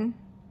in,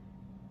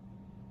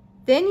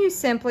 then you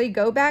simply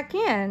go back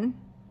in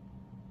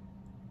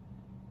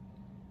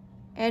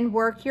and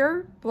work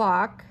your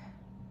block.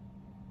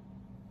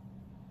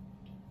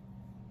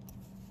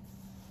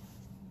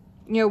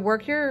 You know,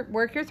 work your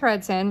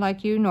threads in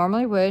like you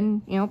normally would,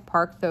 you know,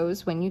 park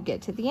those when you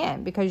get to the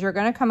end, because you're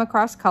going to come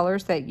across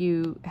colors that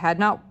you had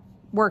not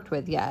worked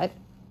with yet.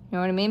 You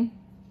know what I mean?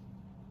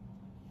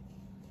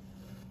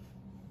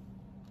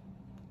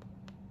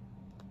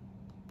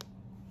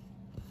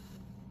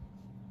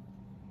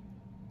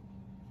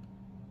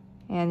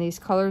 And these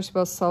colors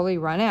will slowly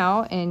run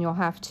out and you'll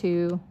have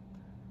to,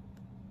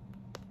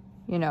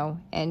 you know,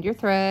 end your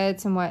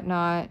threads and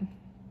whatnot.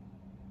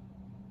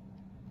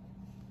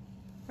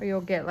 Or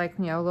you'll get like,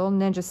 you know, little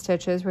ninja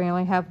stitches where you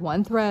only have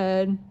 1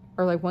 thread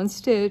or like 1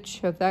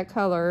 stitch of that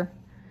color.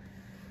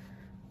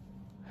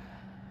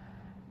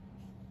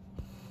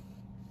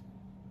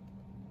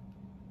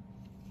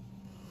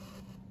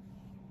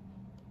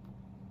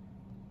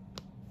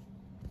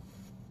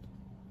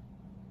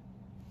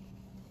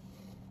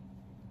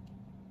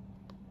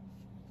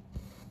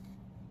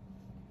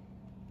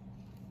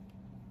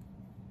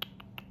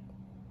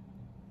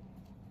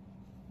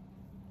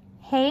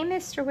 Hey,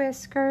 Mr.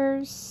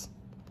 Whiskers.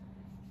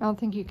 I don't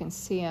think you can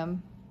see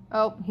him.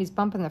 Oh, he's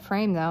bumping the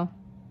frame though.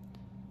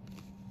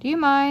 Do you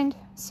mind,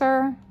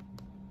 sir?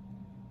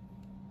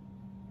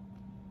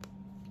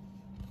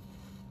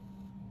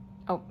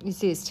 Oh, you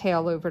see his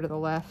tail over to the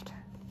left.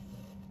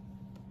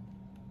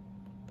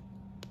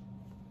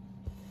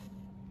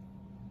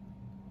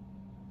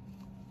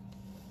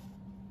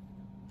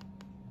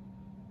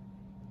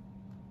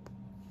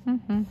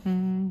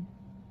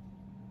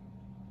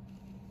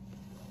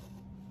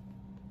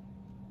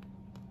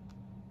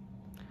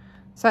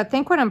 So I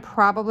think what I'm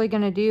probably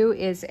going to do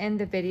is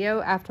end the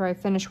video after I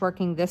finish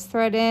working this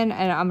thread in,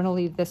 and I'm going to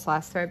leave this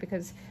last thread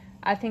because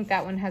I think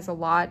that one has a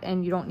lot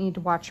and you don't need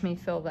to watch me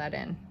fill that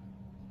in.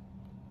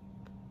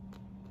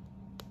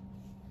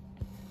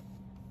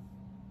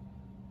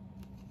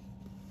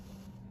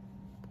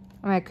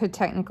 I mean, I could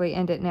technically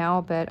end it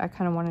now, but I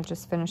kind of want to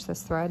just finish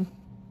this thread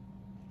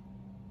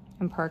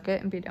and park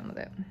it and be done with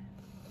it.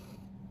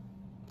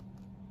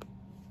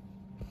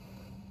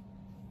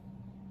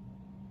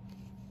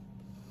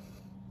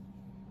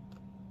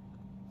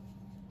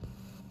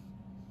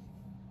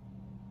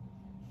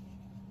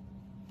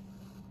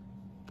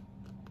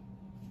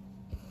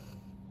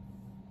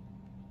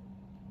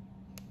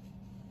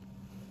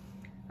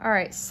 All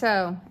right,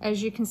 so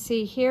as you can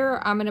see here,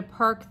 I'm gonna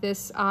park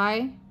this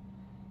eye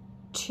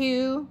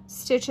 2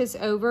 stitches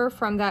over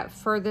from that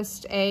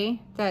furthest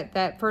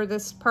that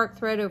furthest park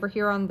thread over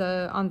here on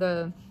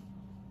that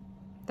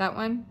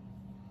one.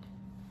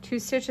 2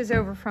 stitches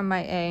over from my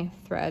A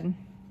thread.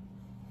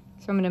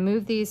 So I'm gonna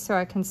move these so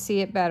I can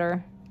see it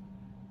better.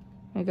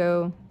 I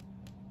go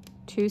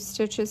 2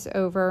 stitches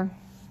over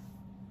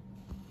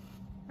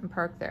and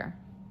park there.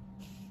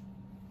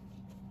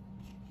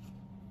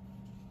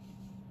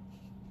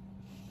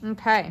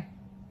 Okay.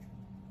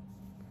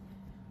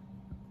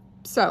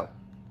 So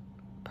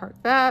park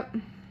that,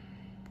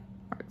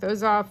 mark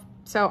those off.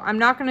 So I'm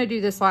not going to do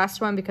this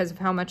last one because of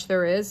how much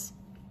there is.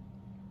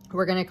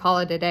 We're going to call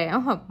it a day.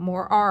 Oh,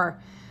 more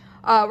R.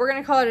 We're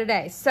going to call it a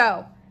day.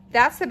 So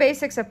that's the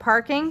basics of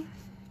parking.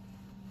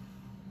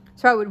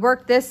 So I would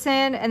work this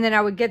in, and then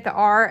I would get the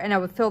R, and I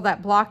would fill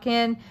that block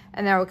in,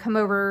 and then I would come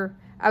over.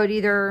 I would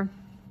either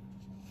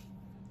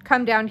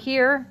come down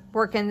here,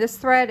 work in this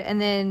thread, and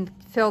then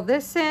fill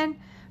this in.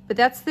 But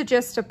that's the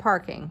gist of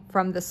parking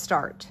from the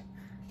start.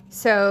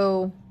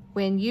 So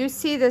when you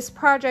see this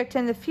project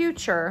in the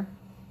future,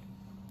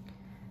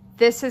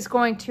 this is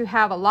going to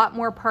have a lot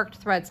more parked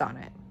threads on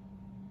it.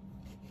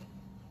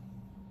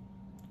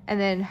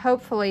 And then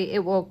hopefully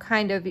it will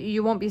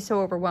you won't be so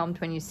overwhelmed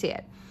when you see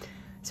it.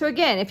 So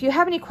again, if you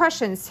have any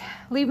questions,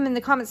 leave them in the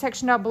comment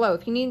section down below.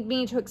 If you need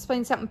me to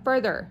explain something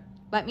further,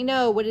 let me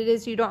know what it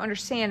is you don't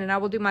understand, and I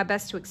will do my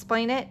best to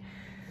explain it.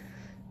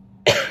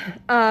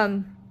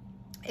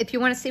 If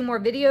you want to see more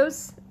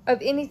videos of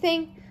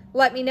anything,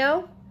 let me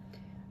know.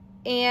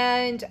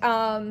 And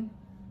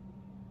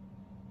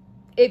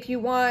if you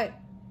want,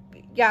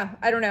 yeah,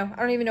 I don't know. I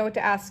don't even know what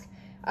to ask.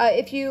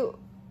 If you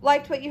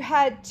liked what you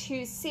had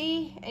to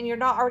see and you're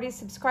not already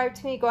subscribed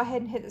to me, go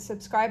ahead and hit the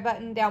subscribe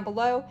button down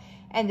below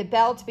and the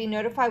bell to be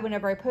notified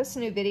whenever I post a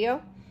new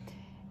video.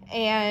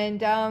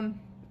 And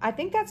I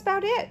think that's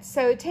about it.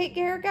 So take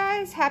care,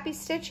 guys. Happy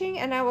stitching,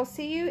 and I will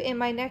see you in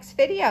my next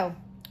video.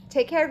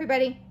 Take care,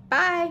 everybody.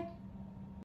 Bye.